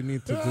 you really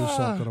need to do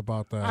something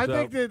about that.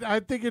 I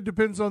think it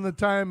depends on the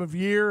time of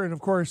year, and of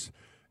course,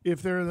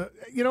 if they're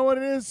you know what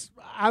it is?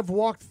 I've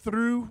walked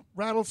through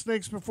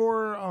rattlesnakes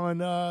before on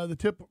the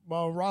tip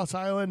of Ross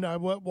Island. I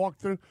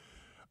walked through.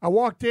 I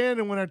walked in,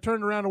 and when I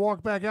turned around to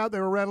walk back out,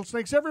 there were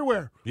rattlesnakes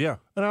everywhere. Yeah.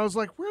 And I was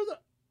like,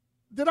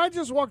 did I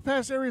just walk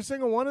past every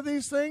single one of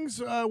these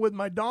things with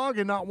my dog,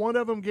 and not one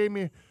of them gave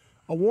me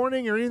a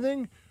warning or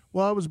anything?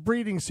 Well, it was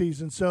breeding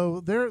season, so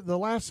the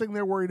last thing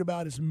they're worried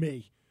about is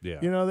me. Yeah.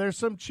 There's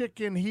some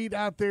chick in heat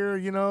out there,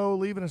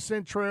 leaving a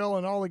scent trail,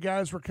 and all the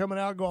guys were coming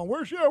out going,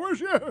 where's she?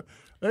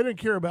 They didn't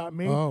care about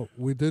me. Oh,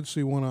 we did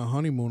see one on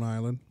Honeymoon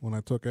Island when I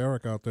took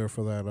Eric out there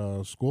for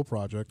that school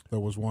project. There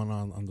was one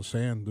on the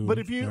sand dune. But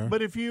if you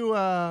if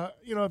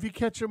you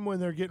catch them when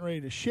they're getting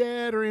ready to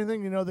shed or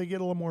anything, they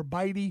get a little more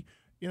bitey.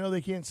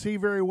 They can't see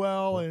very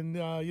well, and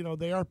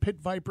they are pit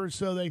vipers,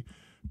 so they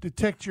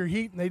detect your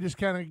heat and they just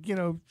kind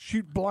of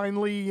shoot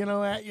blindly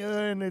at you,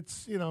 and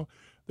it's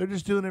they're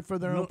just doing it for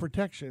their own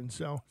protection.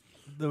 So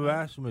the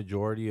vast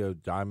majority of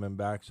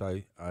Diamondbacks,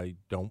 I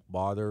don't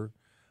bother.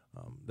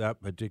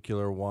 That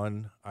particular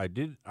one, I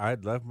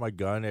had left my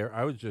gun there.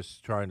 I was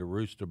just trying to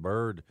roost a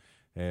bird,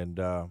 and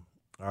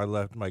I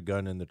left my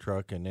gun in the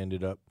truck and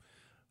ended up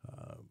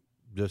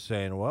just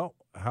saying, well,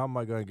 how am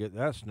I going to get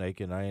that snake?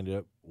 And I ended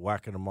up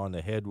whacking him on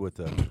the head with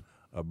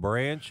a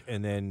branch,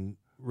 and then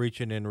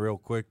reaching in real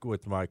quick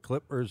with my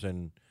clippers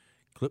and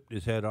clipped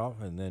his head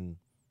off, and then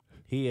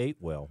he ate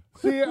well.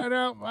 See,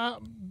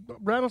 now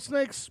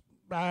rattlesnakes,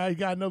 I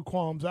got no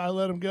qualms. I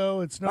let them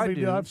go. It's no big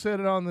deal. I've said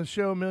it on the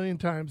show a million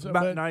times.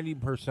 About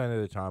 90% of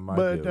the time I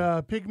do.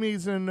 But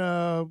pygmies and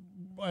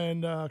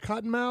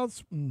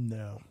cottonmouths,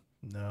 no,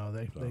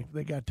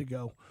 they got to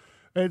go.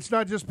 And it's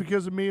not just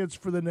because of me. It's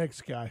for the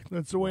next guy.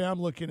 That's the way I'm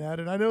looking at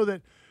it. I know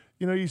that,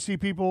 you see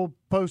people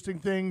posting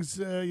things,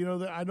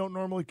 that I don't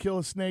normally kill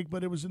a snake,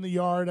 but it was in the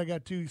yard. I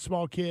got 2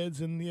 small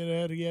kids and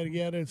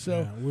yada. So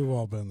yeah, we've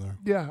all been there.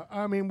 Yeah,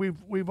 I mean,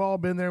 we've all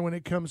been there when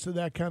it comes to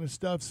that kind of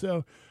stuff.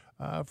 So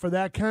for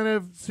that kind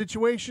of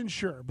situation,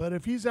 sure. But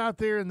if he's out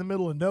there in the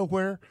middle of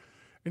nowhere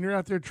and you're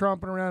out there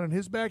tromping around in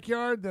his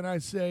backyard, then I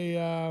say,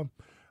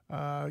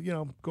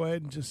 go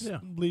ahead and just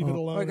leave it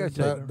alone. Like I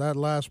said, that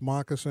last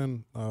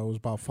moccasin was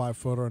about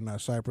 5-footer in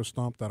that cypress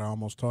stump that I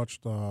almost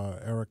touched.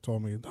 Eric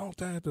told me, "Oh,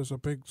 Dad, there's a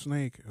big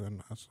snake,"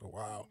 and I said,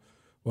 "Wow."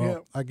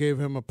 Well, I gave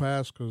him a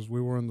pass because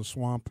we were in the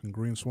swamp, in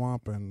Green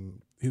Swamp,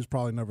 and he's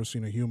probably never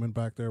seen a human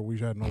back there. We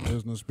had no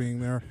business being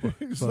there.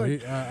 So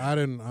like, I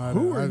didn't.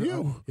 Who are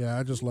you?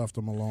 I just left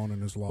him alone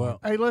in his log. Well,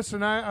 hey,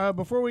 listen, I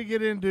before we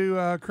get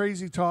into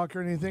crazy talk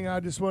or anything, I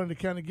just wanted to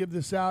kind of give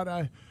this out.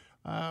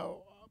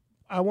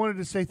 I wanted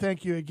to say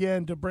thank you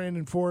again to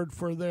Brandon Ford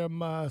for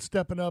them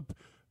stepping up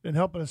and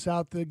helping us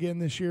out again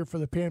this year for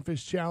the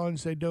Panfish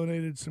Challenge. They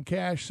donated some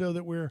cash so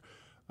that we're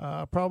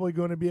probably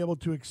going to be able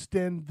to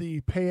extend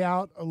the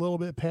payout a little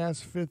bit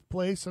past 5th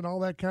place and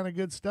all that kind of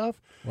good stuff.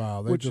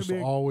 Wow, they just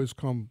always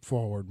come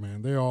forward,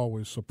 man. They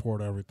always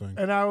support everything.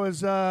 And I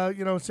was,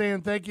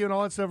 saying thank you and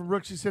all that stuff. And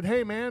Brooksy said,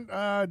 "Hey, man,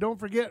 don't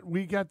forget,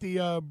 we got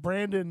the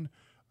Brandon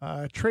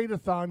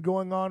Trade-a-thon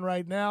going on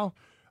right now.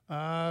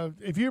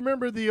 If you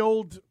remember the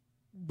old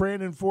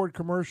Brandon Ford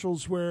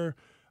commercials where,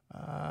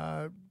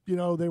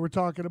 they were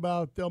talking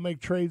about they'll make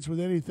trades with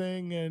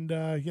anything and,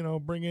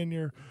 bring in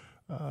your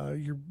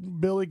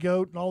billy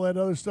goat and all that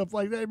other stuff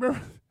like that.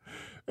 Remember?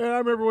 And I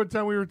remember one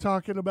time we were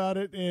talking about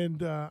it,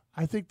 and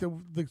I think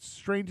the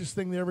strangest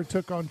thing they ever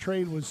took on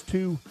trade was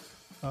 2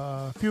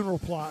 funeral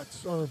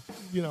plots, or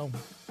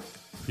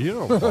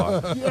funeral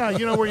plots.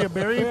 Yeah, where you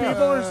bury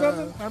people or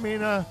something. I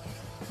mean,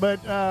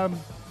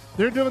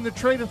 they're doing the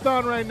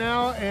trade-a-thon right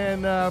now,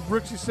 and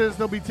Brooksy says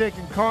they'll be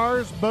taking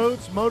cars,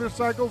 boats,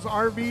 motorcycles,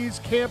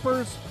 RVs,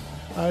 campers,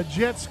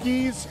 jet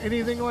skis,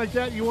 anything like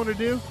that you want to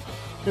do.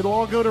 It'll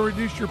all go to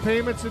reduce your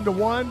payments into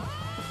one.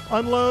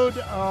 Unload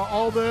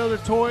all the other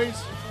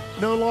toys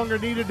no longer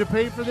needed to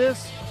pay for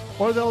this,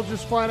 or they'll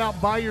just flat out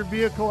buy your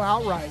vehicle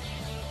outright.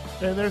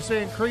 And they're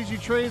saying crazy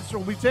trades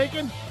will be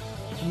taken.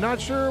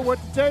 Not sure what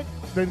to take?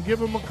 Then give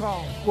them a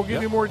call. We'll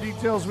give you more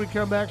details when we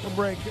come back from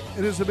break.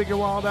 It is the Big and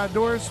Wild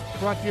Outdoors,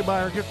 brought to you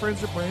by our good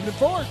friends at Brandon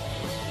Ford.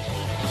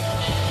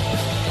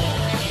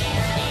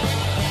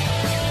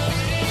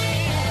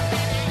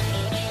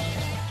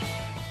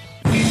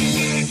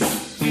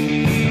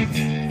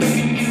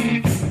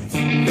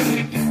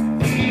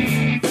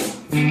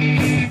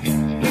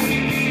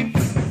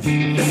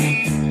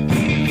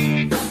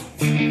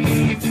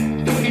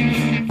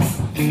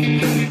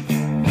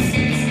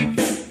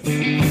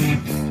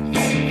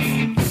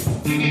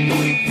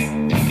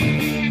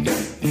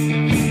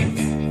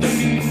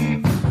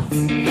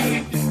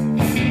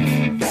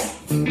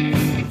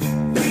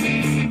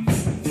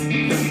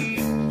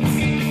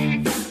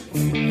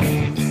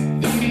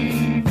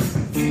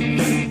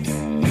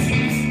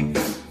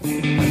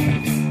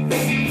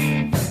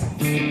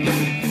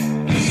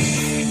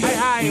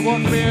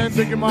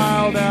 Big and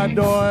Wild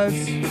Outdoors.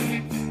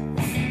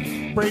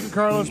 Braden,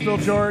 Carlos, Bill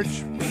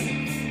George.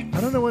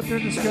 I don't know what they're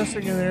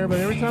discussing in there,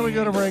 but every time we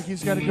go to break,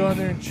 he's got to go in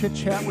there and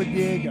chit-chat with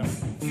Diego.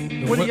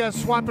 What, do you guys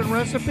swapping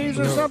recipes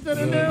or something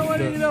in there?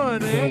 What are you doing,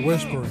 man?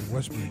 Whispering.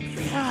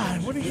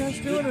 God, what are you guys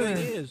doing in The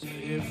thing there? is,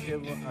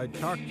 if I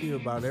talk to you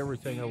about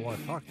everything I want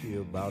to talk to you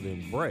about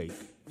in break,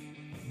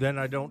 then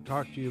I don't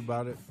talk to you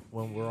about it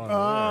when we're on the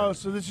Oh, air.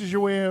 so this is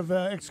your way of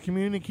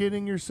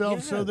excommunicating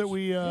yourself so that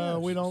we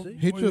don't. see?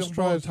 He we just don't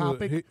blow tries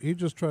topic. he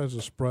just tries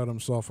to spread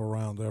himself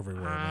around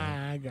everywhere.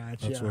 Man. I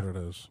gotcha. That's what it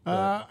is.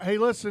 Hey,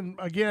 listen,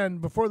 again,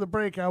 before the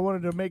break, I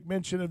wanted to make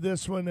mention of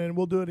this one, and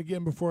we'll do it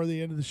again before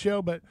the end of the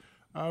show. But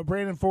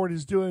Brandon Ford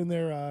is doing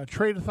their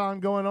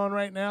trade-a-thon going on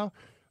right now.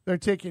 They're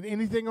taking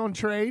anything on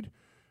trade,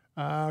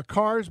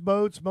 cars,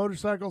 boats,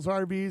 motorcycles,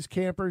 RVs,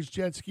 campers,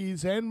 jet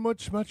skis, and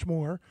much, much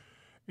more.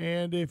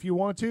 And if you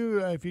want to,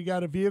 if you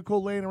got a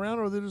vehicle laying around,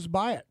 or they'll just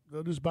buy it.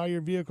 They'll just buy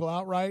your vehicle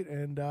outright,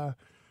 and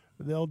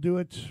they'll do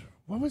it.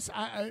 What was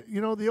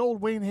the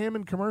old Wayne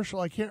Hammond commercial?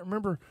 I can't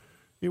remember.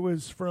 It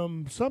was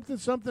from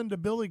something to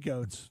Billy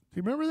Goats. Do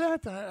you remember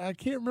that? I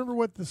can't remember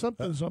what the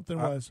something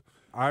was.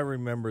 I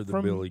remember the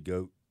From- Billy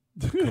Goat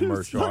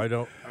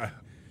commercial.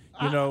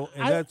 And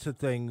that's the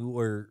thing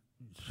where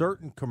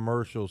certain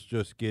commercials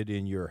just get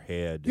in your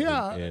head.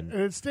 Yeah, and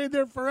and it stayed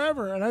there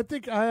forever. And I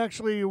think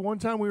one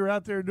time we were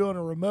out there doing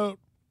a remote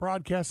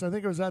broadcast. I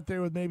think I was out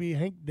there with maybe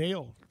Hank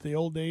Dale, the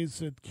old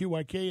days at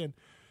QYK, and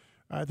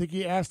I think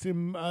he asked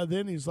him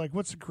then. He's like,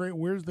 "What's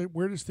where's the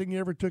weirdest thing you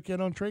ever took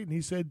in on trade?" And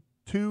he said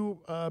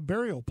 2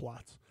 burial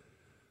plots.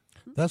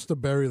 That's to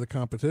bury the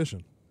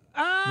competition.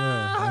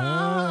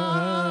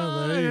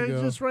 There you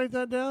go. Just write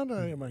that down.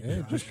 Oh my Yeah,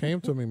 it gosh. just came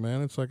to me,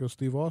 man. It's like a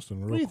Steve Austin.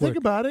 Real When you quick. think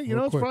about it,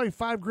 Real it's quick. probably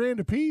 $5,000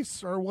 a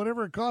piece or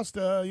whatever it cost.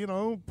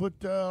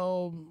 Put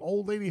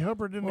old lady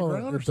Hubbard in the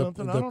ground or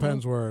something. It I don't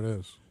depends know. where it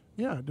is.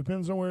 Yeah, it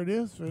depends on where it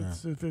is.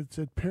 If it's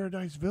at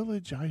Paradise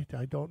Village, I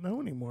don't know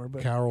anymore.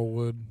 But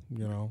Carrollwood,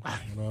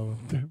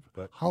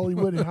 whatever.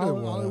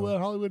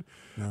 Hollywood.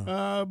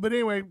 But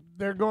anyway,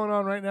 they're going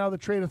on right now, the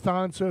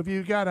trade-a-thon. So if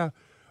you've got a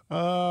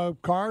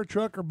car,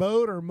 truck, or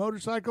boat, or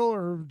motorcycle,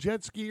 or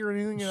jet ski, or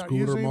anything you're not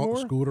using anymore,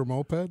 Scooter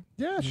moped.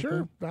 yeah,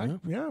 sure. Yeah.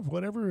 Yeah,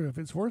 whatever. If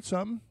it's worth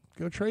something,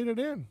 go trade it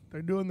in.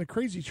 They're doing the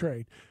crazy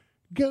trade.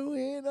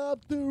 Going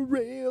up the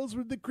rails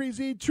with the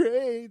crazy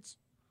trades.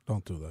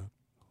 Don't do that.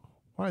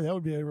 Why, that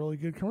would be a really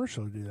good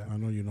commercial to do that. I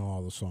know you know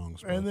all the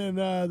songs. And then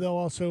they'll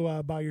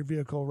also buy your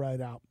vehicle right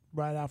out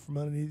from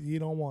underneath. You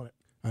don't want it.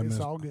 It's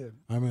all good.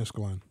 I miss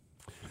Glenn.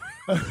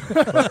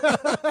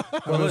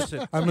 well,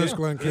 listen, I miss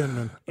Glenn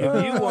Kinman.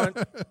 if you want,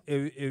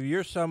 if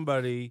you're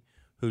somebody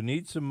who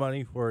needs some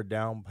money for a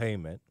down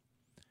payment,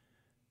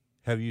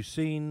 have you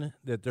seen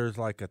that there's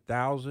like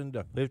 $1,000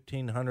 to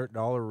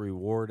 $1,500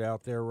 reward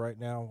out there right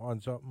now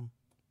on something?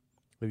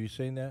 Have you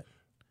seen that?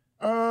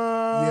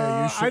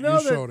 Yeah, I know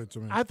you showed it to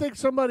me. I think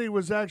somebody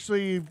was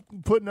actually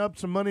putting up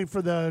some money for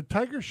the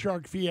tiger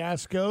shark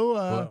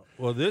fiasco.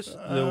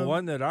 The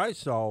one that I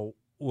saw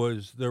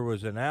was there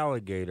was an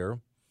alligator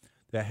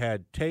that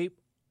had tape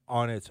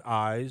on its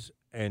eyes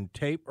and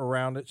tape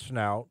around its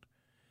snout.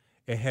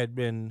 It had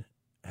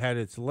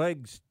its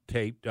legs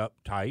taped up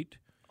tight.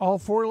 All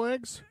 4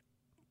 legs?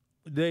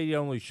 They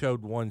only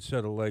showed one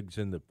set of legs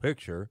in the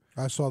picture.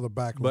 I saw the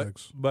back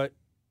legs. But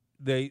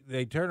they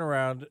turn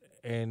around,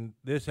 and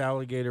this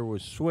alligator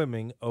was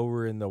swimming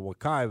over in the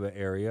Wekiva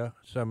area,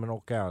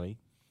 Seminole County,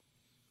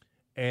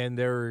 and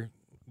their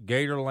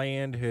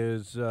Gatorland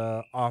has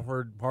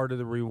offered part of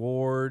the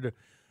reward.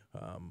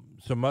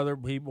 Some other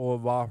people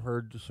have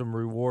offered some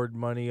reward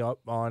money up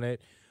on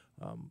it,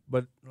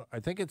 but I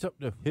think it's up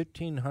to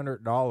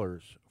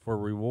 $1,500 for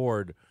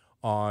reward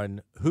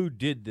on who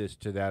did this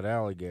to that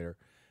alligator.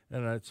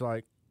 And it's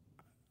like,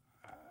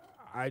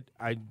 I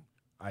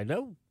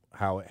know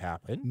how it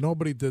happened.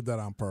 Nobody did that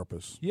on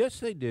purpose. Yes,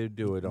 they did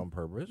do it on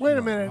purpose. Wait a I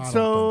minute. don't think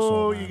So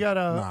so, man. you got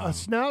a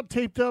snout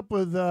taped up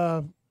with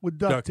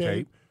duct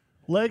tape,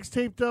 legs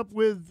taped up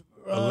with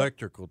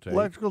Electrical tape.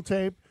 electrical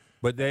tape.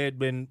 But they had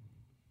been,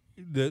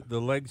 the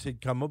legs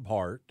had come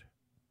apart.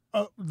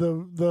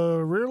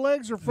 The rear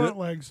legs or front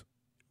legs?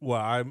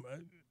 Well,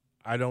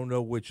 I don't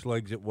know which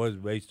legs it was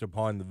based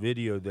upon the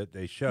video that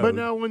they showed. But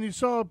now, when you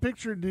saw a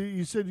picture,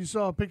 you said you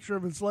saw a picture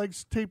of its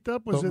legs taped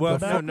up. Was it the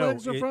back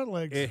legs or front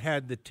legs? It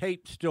had the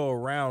tape still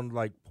around,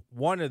 like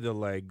one of the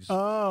legs.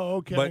 Oh,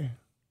 okay. But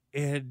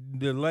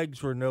the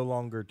legs were no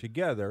longer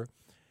together,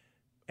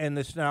 and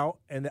the snout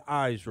and the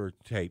eyes were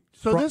taped.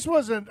 So this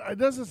wasn't. It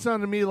doesn't sound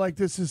to me like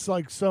this is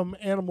like some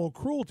animal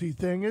cruelty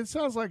thing. It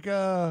sounds like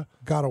Got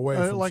away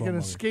from like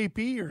an somebody.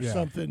 escapee or Yeah,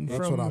 something That's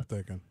from what I'm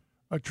thinking.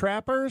 a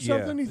trapper or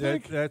something. You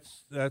think?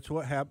 That's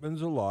what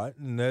happens a lot,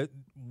 and that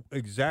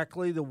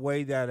exactly the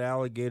way that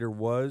alligator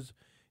was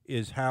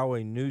is how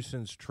a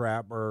nuisance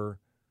trapper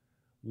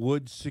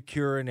would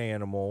secure an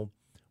animal.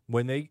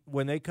 When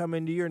they come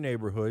into your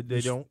neighborhood,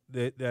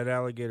 that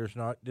alligator's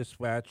not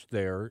dispatched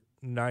there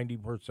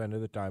 90% of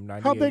the time.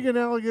 98. How big an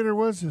alligator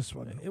was this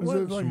one? It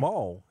wasn't like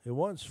small. It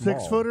wasn't small.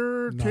 6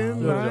 footer, No, 10, It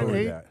was 9, over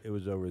 8. that. It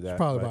was over that. It's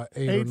probably but- about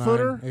 8 8 or 9.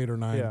 footer? 8 or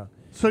 9. Yeah.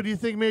 So do you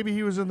think maybe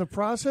he was in the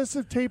process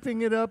of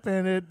taping it up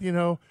and it,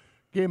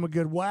 Gave him a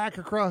good whack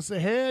across the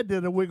head.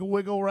 Did a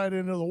wiggle right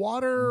into the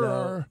water.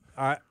 No,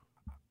 or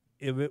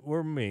if it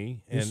were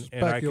me, He's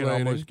and I can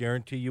speculating. almost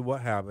guarantee you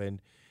what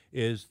happened,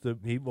 is the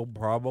people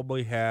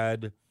probably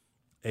had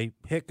a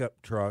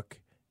pickup truck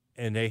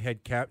and they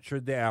had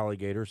captured the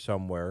alligator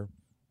somewhere,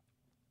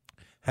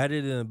 had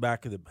it in the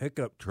back of the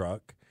pickup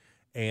truck,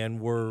 and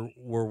were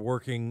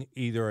working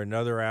either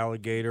another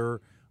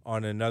alligator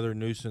on another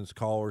nuisance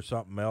call or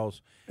something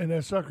else. and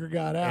that sucker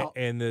got out.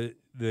 And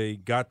they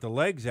got the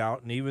legs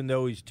out, and even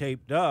though he's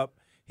taped up,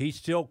 he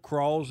still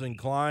crawls and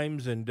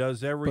climbs and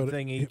does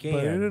everything he can.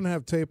 But he didn't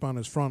have tape on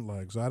his front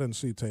legs. I didn't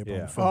see tape on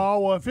Yeah. the front. Oh,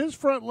 well, if his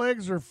front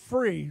legs are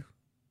free,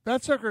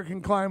 that sucker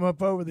can climb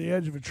up over the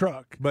edge of a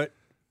truck.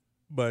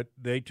 But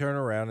they turn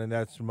around, and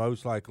that's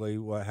most likely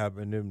what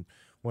happened. And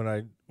when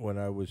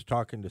I was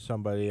talking to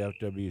somebody at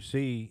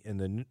FWC in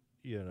the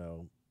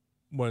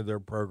one of their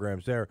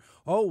programs there,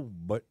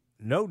 but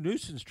no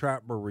nuisance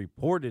trapper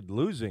reported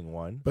losing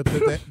one. But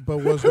did they, but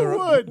was there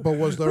would? a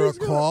Who's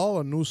call,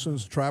 a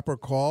nuisance trapper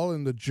call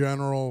in the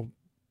general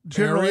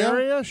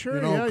area? Sure,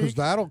 You know, yeah. because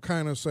that'll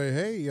kind of say,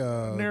 hey,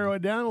 Narrow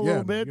it down a yeah,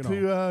 little bit you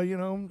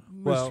to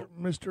Well,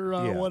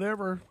 Mr. yeah.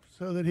 Whatever,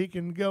 so that he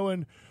can go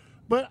in.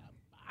 But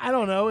I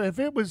don't know if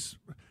it was.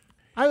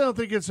 I don't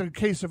think it's a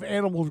case of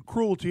animal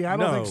cruelty. I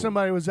don't think No.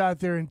 somebody was out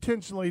there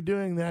intentionally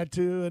doing that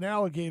to an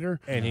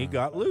alligator, And he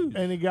got loose.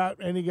 and he got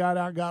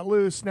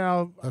loose.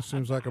 Now, that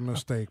seems like a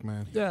mistake,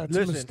 man. yeah, it's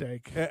Listen, a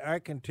mistake. I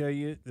can tell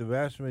you the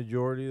vast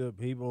majority of the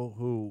people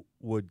who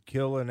would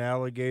kill an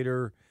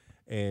alligator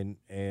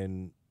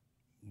and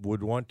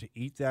would want to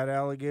eat that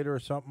alligator or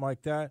something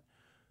like that,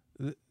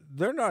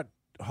 they're not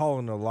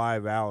hauling a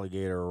live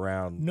alligator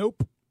around.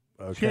 Nope.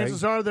 Okay?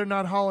 Chances are they're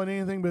not hauling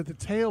anything but the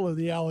tail of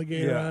the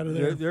alligator out of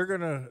there.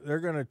 They're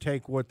gonna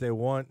take what they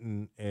want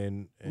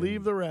and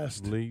Leave the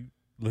rest.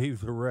 Leave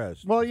the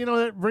rest. Well,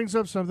 that brings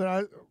up something.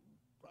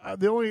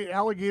 The only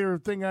alligator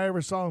thing I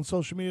ever saw on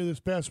social media this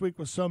past week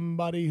was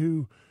somebody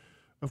who,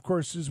 of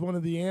course, is one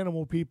of the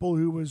animal people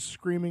who was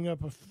screaming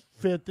up a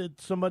fit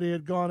that somebody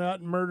had gone out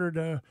and murdered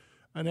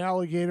an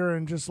alligator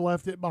and just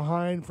left it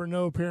behind for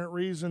no apparent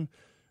reason.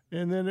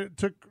 And then it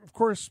took, of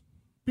course,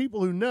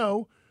 people who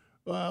know,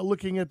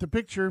 looking at the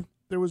picture,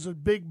 there was a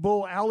big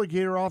bull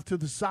alligator off to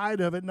the side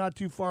of it, not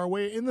too far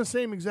away, in the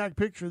same exact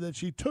picture that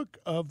she took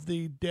of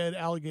the dead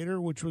alligator,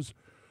 which was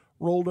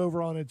rolled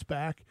over on its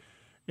back.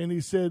 And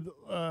he said,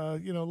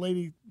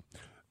 lady,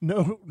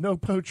 no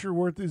poacher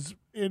worth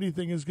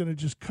anything is going to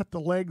just cut the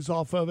legs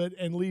off of it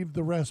and leave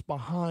the rest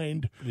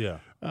behind. Yeah.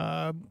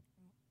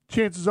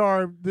 Chances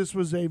are this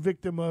was a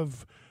victim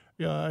of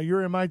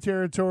you're in my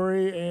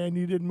territory and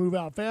you didn't move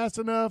out fast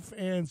enough,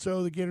 and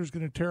so the gator's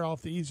going to tear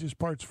off the easiest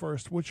parts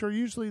first, which are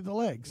usually the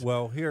legs.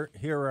 Well, here,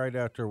 right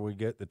after we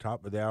get the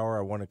top of the hour,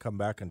 I want to come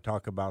back and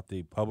talk about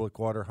the public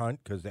water hunt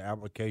because the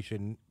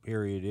application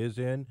period is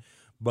in.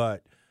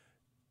 But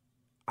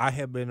I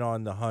have been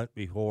on the hunt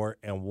before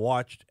and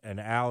watched an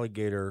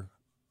alligator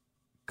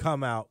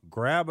come out,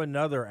 grab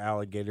another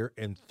alligator,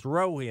 and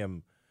throw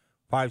him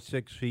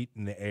 5-6 feet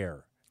in the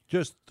air.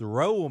 Just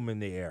throw him in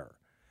the air.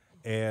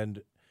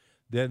 And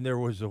then there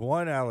was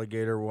one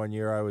alligator one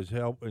year I was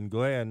helping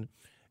Glenn,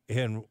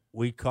 and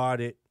we caught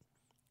it.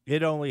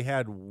 It only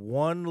had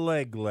one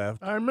leg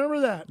left. I remember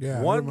that. Yeah,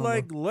 I One remember.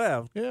 leg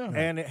left, Yeah.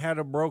 and it had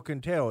a broken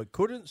tail. It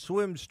couldn't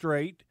swim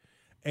straight,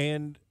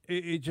 and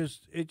it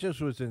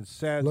just was in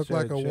sad Looked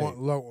like shape.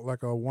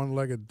 like a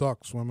one-legged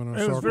duck swimming in a It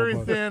circle. was very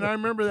but- thin. I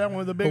remember that one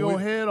with the big But we-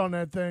 old head on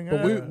that thing.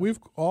 But we've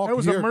all that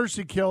was here, a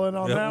mercy killing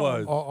on It that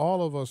was. one.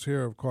 all of us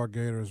here have caught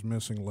gators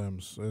missing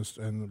limbs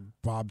and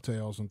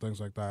bobtails and things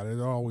like that.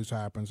 It always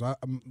happens.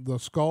 The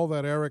skull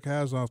that Eric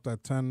has off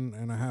that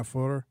 10.5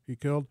 footer he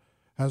killed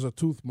has a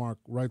tooth mark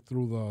right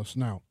through the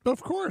snout,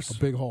 Of course. a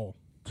big hole.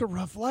 It's a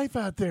rough life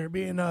out there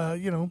being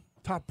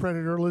top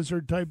predator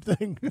lizard type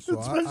thing. So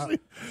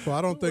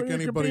I don't think when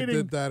you're anybody competing.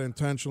 did that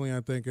intentionally. I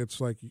think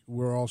it's like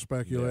we're all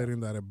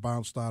speculating that it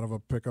bounced out of a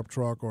pickup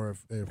truck or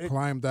if it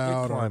climbed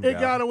out. climbed It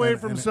out. got away and-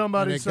 from and it-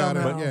 somebody and it got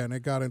somehow. and it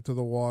got into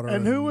the water.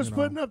 And who was you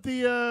know. putting up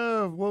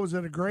the what was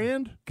it, a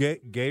grand?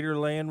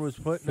 Gatorland was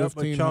putting up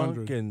a chunk,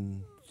 1,500.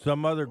 and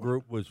some other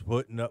group was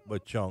putting up a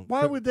chunk.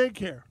 Why would they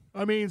care?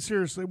 I mean,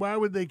 seriously, why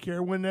would they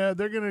care when they're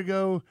going to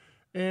go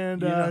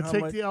and You know how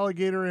take much- the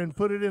alligator and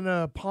put it in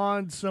a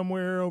pond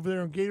somewhere over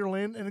there in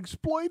Gatorland and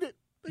exploit it?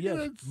 They're Yes,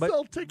 going to but-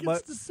 sell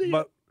tickets to see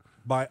but it.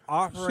 by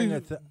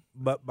offering See-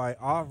 by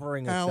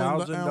offering Alan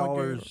the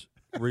 $1,000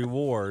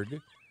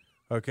 reward,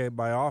 okay,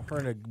 by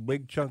offering a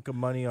big chunk of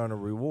money on a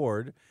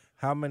reward,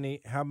 how many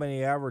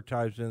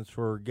advertisements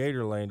for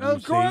Gatorland do you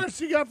Of course,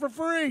 see? you got for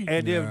free.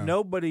 And if Yeah.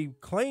 nobody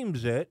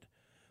claims it,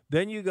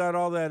 then you got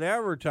all that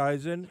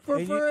advertising For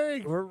and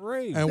free. for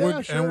free. And Yeah,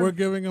 we're sure. and we're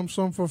giving them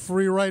some for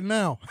free right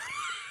now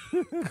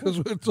because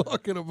we're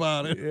talking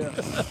about it.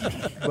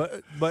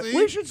 but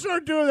We should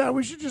start doing that.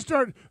 We should just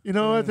start. You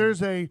know what?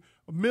 There's a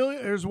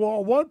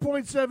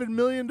 $1.7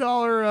 million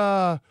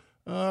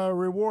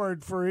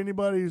reward for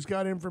anybody who's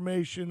got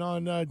information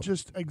on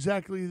just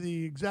exactly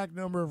the exact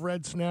number of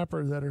red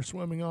snapper that are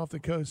swimming off the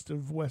coast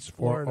of West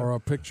Florida. Or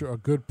a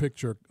good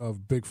picture of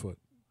Bigfoot.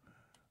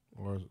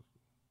 Or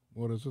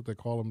what is it they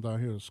call them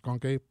down here?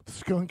 Skunk ape?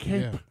 Skunk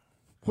ape. Yeah.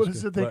 What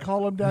is it they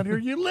call them down here?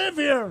 You live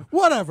here.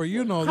 Whatever,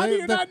 you know. How do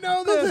you not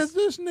know this?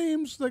 There's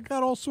names. They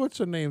got all sorts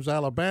of names.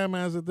 Alabama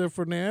has a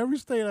different name. Every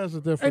state has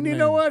a different name. And you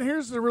know what?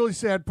 Here's the really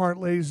sad part,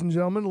 ladies and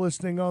gentlemen,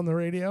 listening on the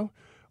radio.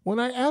 When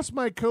I asked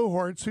my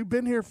cohorts who've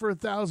been here for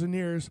 1,000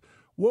 years,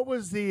 what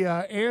was the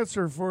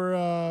answer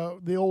for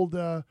the old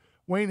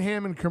Wayne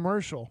Hammond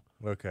commercial?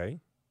 Okay.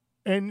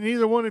 And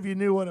neither one of you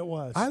knew what it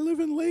was. I live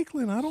in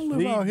Lakeland. I don't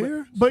live out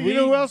here. But you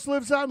know who else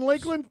lives out in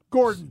Lakeland?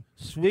 Gordon.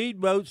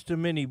 Speedboats to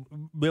mini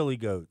billy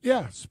goats.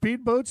 Yeah,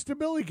 speedboats to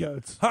billy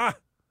goats. Ha!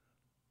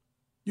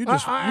 You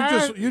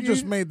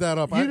just made that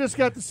up. You just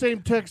got the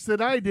same text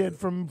that I did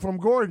from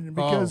Gordon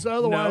because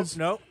otherwise.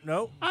 No.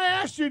 I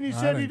asked you and you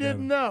said you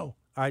didn't know.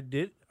 I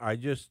did. I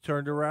just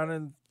turned around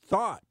and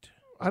thought.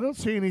 I don't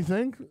see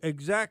anything.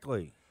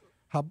 Exactly.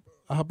 How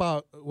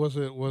about was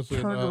it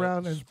Turned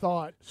around and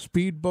thought.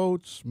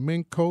 Speedboats,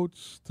 mink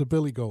coats to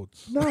billy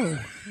goats? No,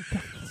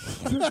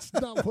 that's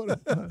not what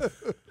it was.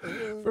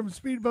 From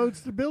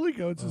speedboats to billy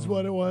goats is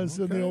what it was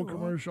in the old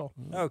commercial.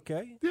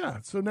 Okay.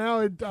 Yeah, so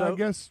now I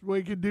guess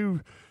we could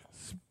do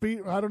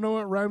speed. I don't know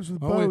what rhymes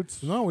with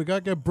boats. We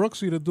got to get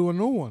Brooksy to do a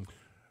new one.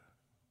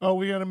 Oh,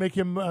 we got to make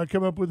him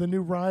come up with a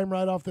new rhyme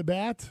right off the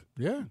bat?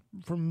 Yeah.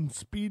 From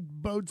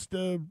speedboats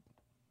to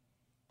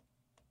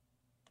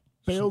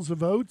bales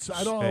of oats?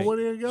 I don't know. What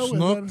are you going to go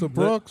Snook with? to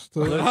Brooks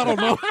to... I don't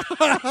know.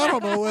 I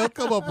don't know.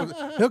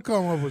 He'll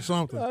come up with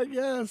something. I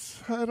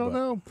guess. I don't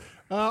know.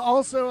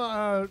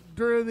 Also,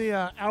 during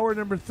the hour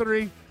number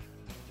 3, a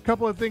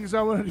couple of things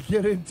I wanted to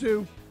get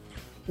into.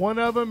 One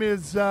of them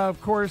is, of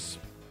course,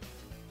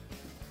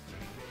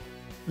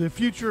 the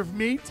future of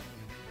meat.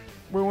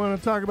 We want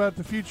to talk about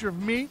the future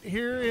of meat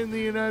here in the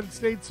United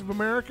States of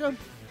America.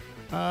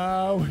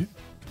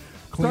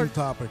 Clean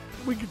topic.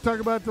 We could talk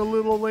about the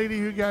little lady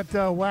who got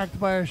whacked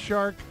by a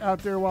shark out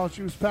there while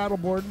she was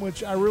paddleboarding,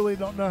 which I really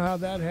don't know how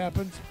that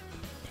happens.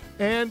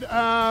 And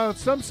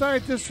some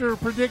scientists are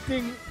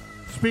predicting,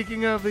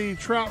 speaking of the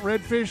trout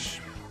redfish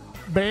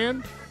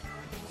ban,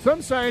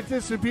 some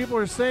scientists and people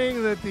are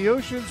saying that the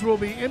oceans will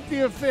be empty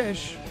of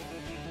fish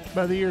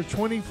by the year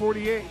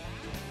 2048.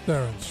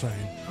 They're insane.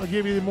 I'll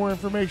give you more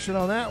information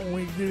on that when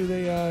we do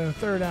the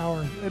third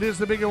hour. It is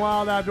the Big and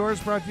Wild Outdoors,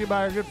 brought to you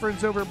by our good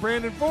friends over at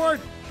Brandon Ford.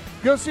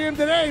 Go see them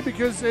today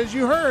because, as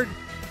you heard,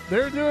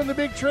 they're doing the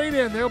big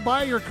trade-in. They'll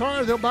buy your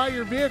car. They'll buy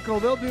your vehicle.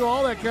 They'll do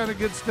all that kind of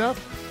good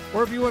stuff.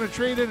 Or if you want to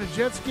trade in a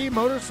jet ski,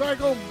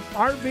 motorcycle,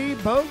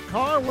 RV, boat,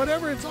 car,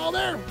 whatever, it's all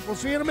there. We'll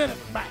see you in a minute.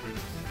 Bye.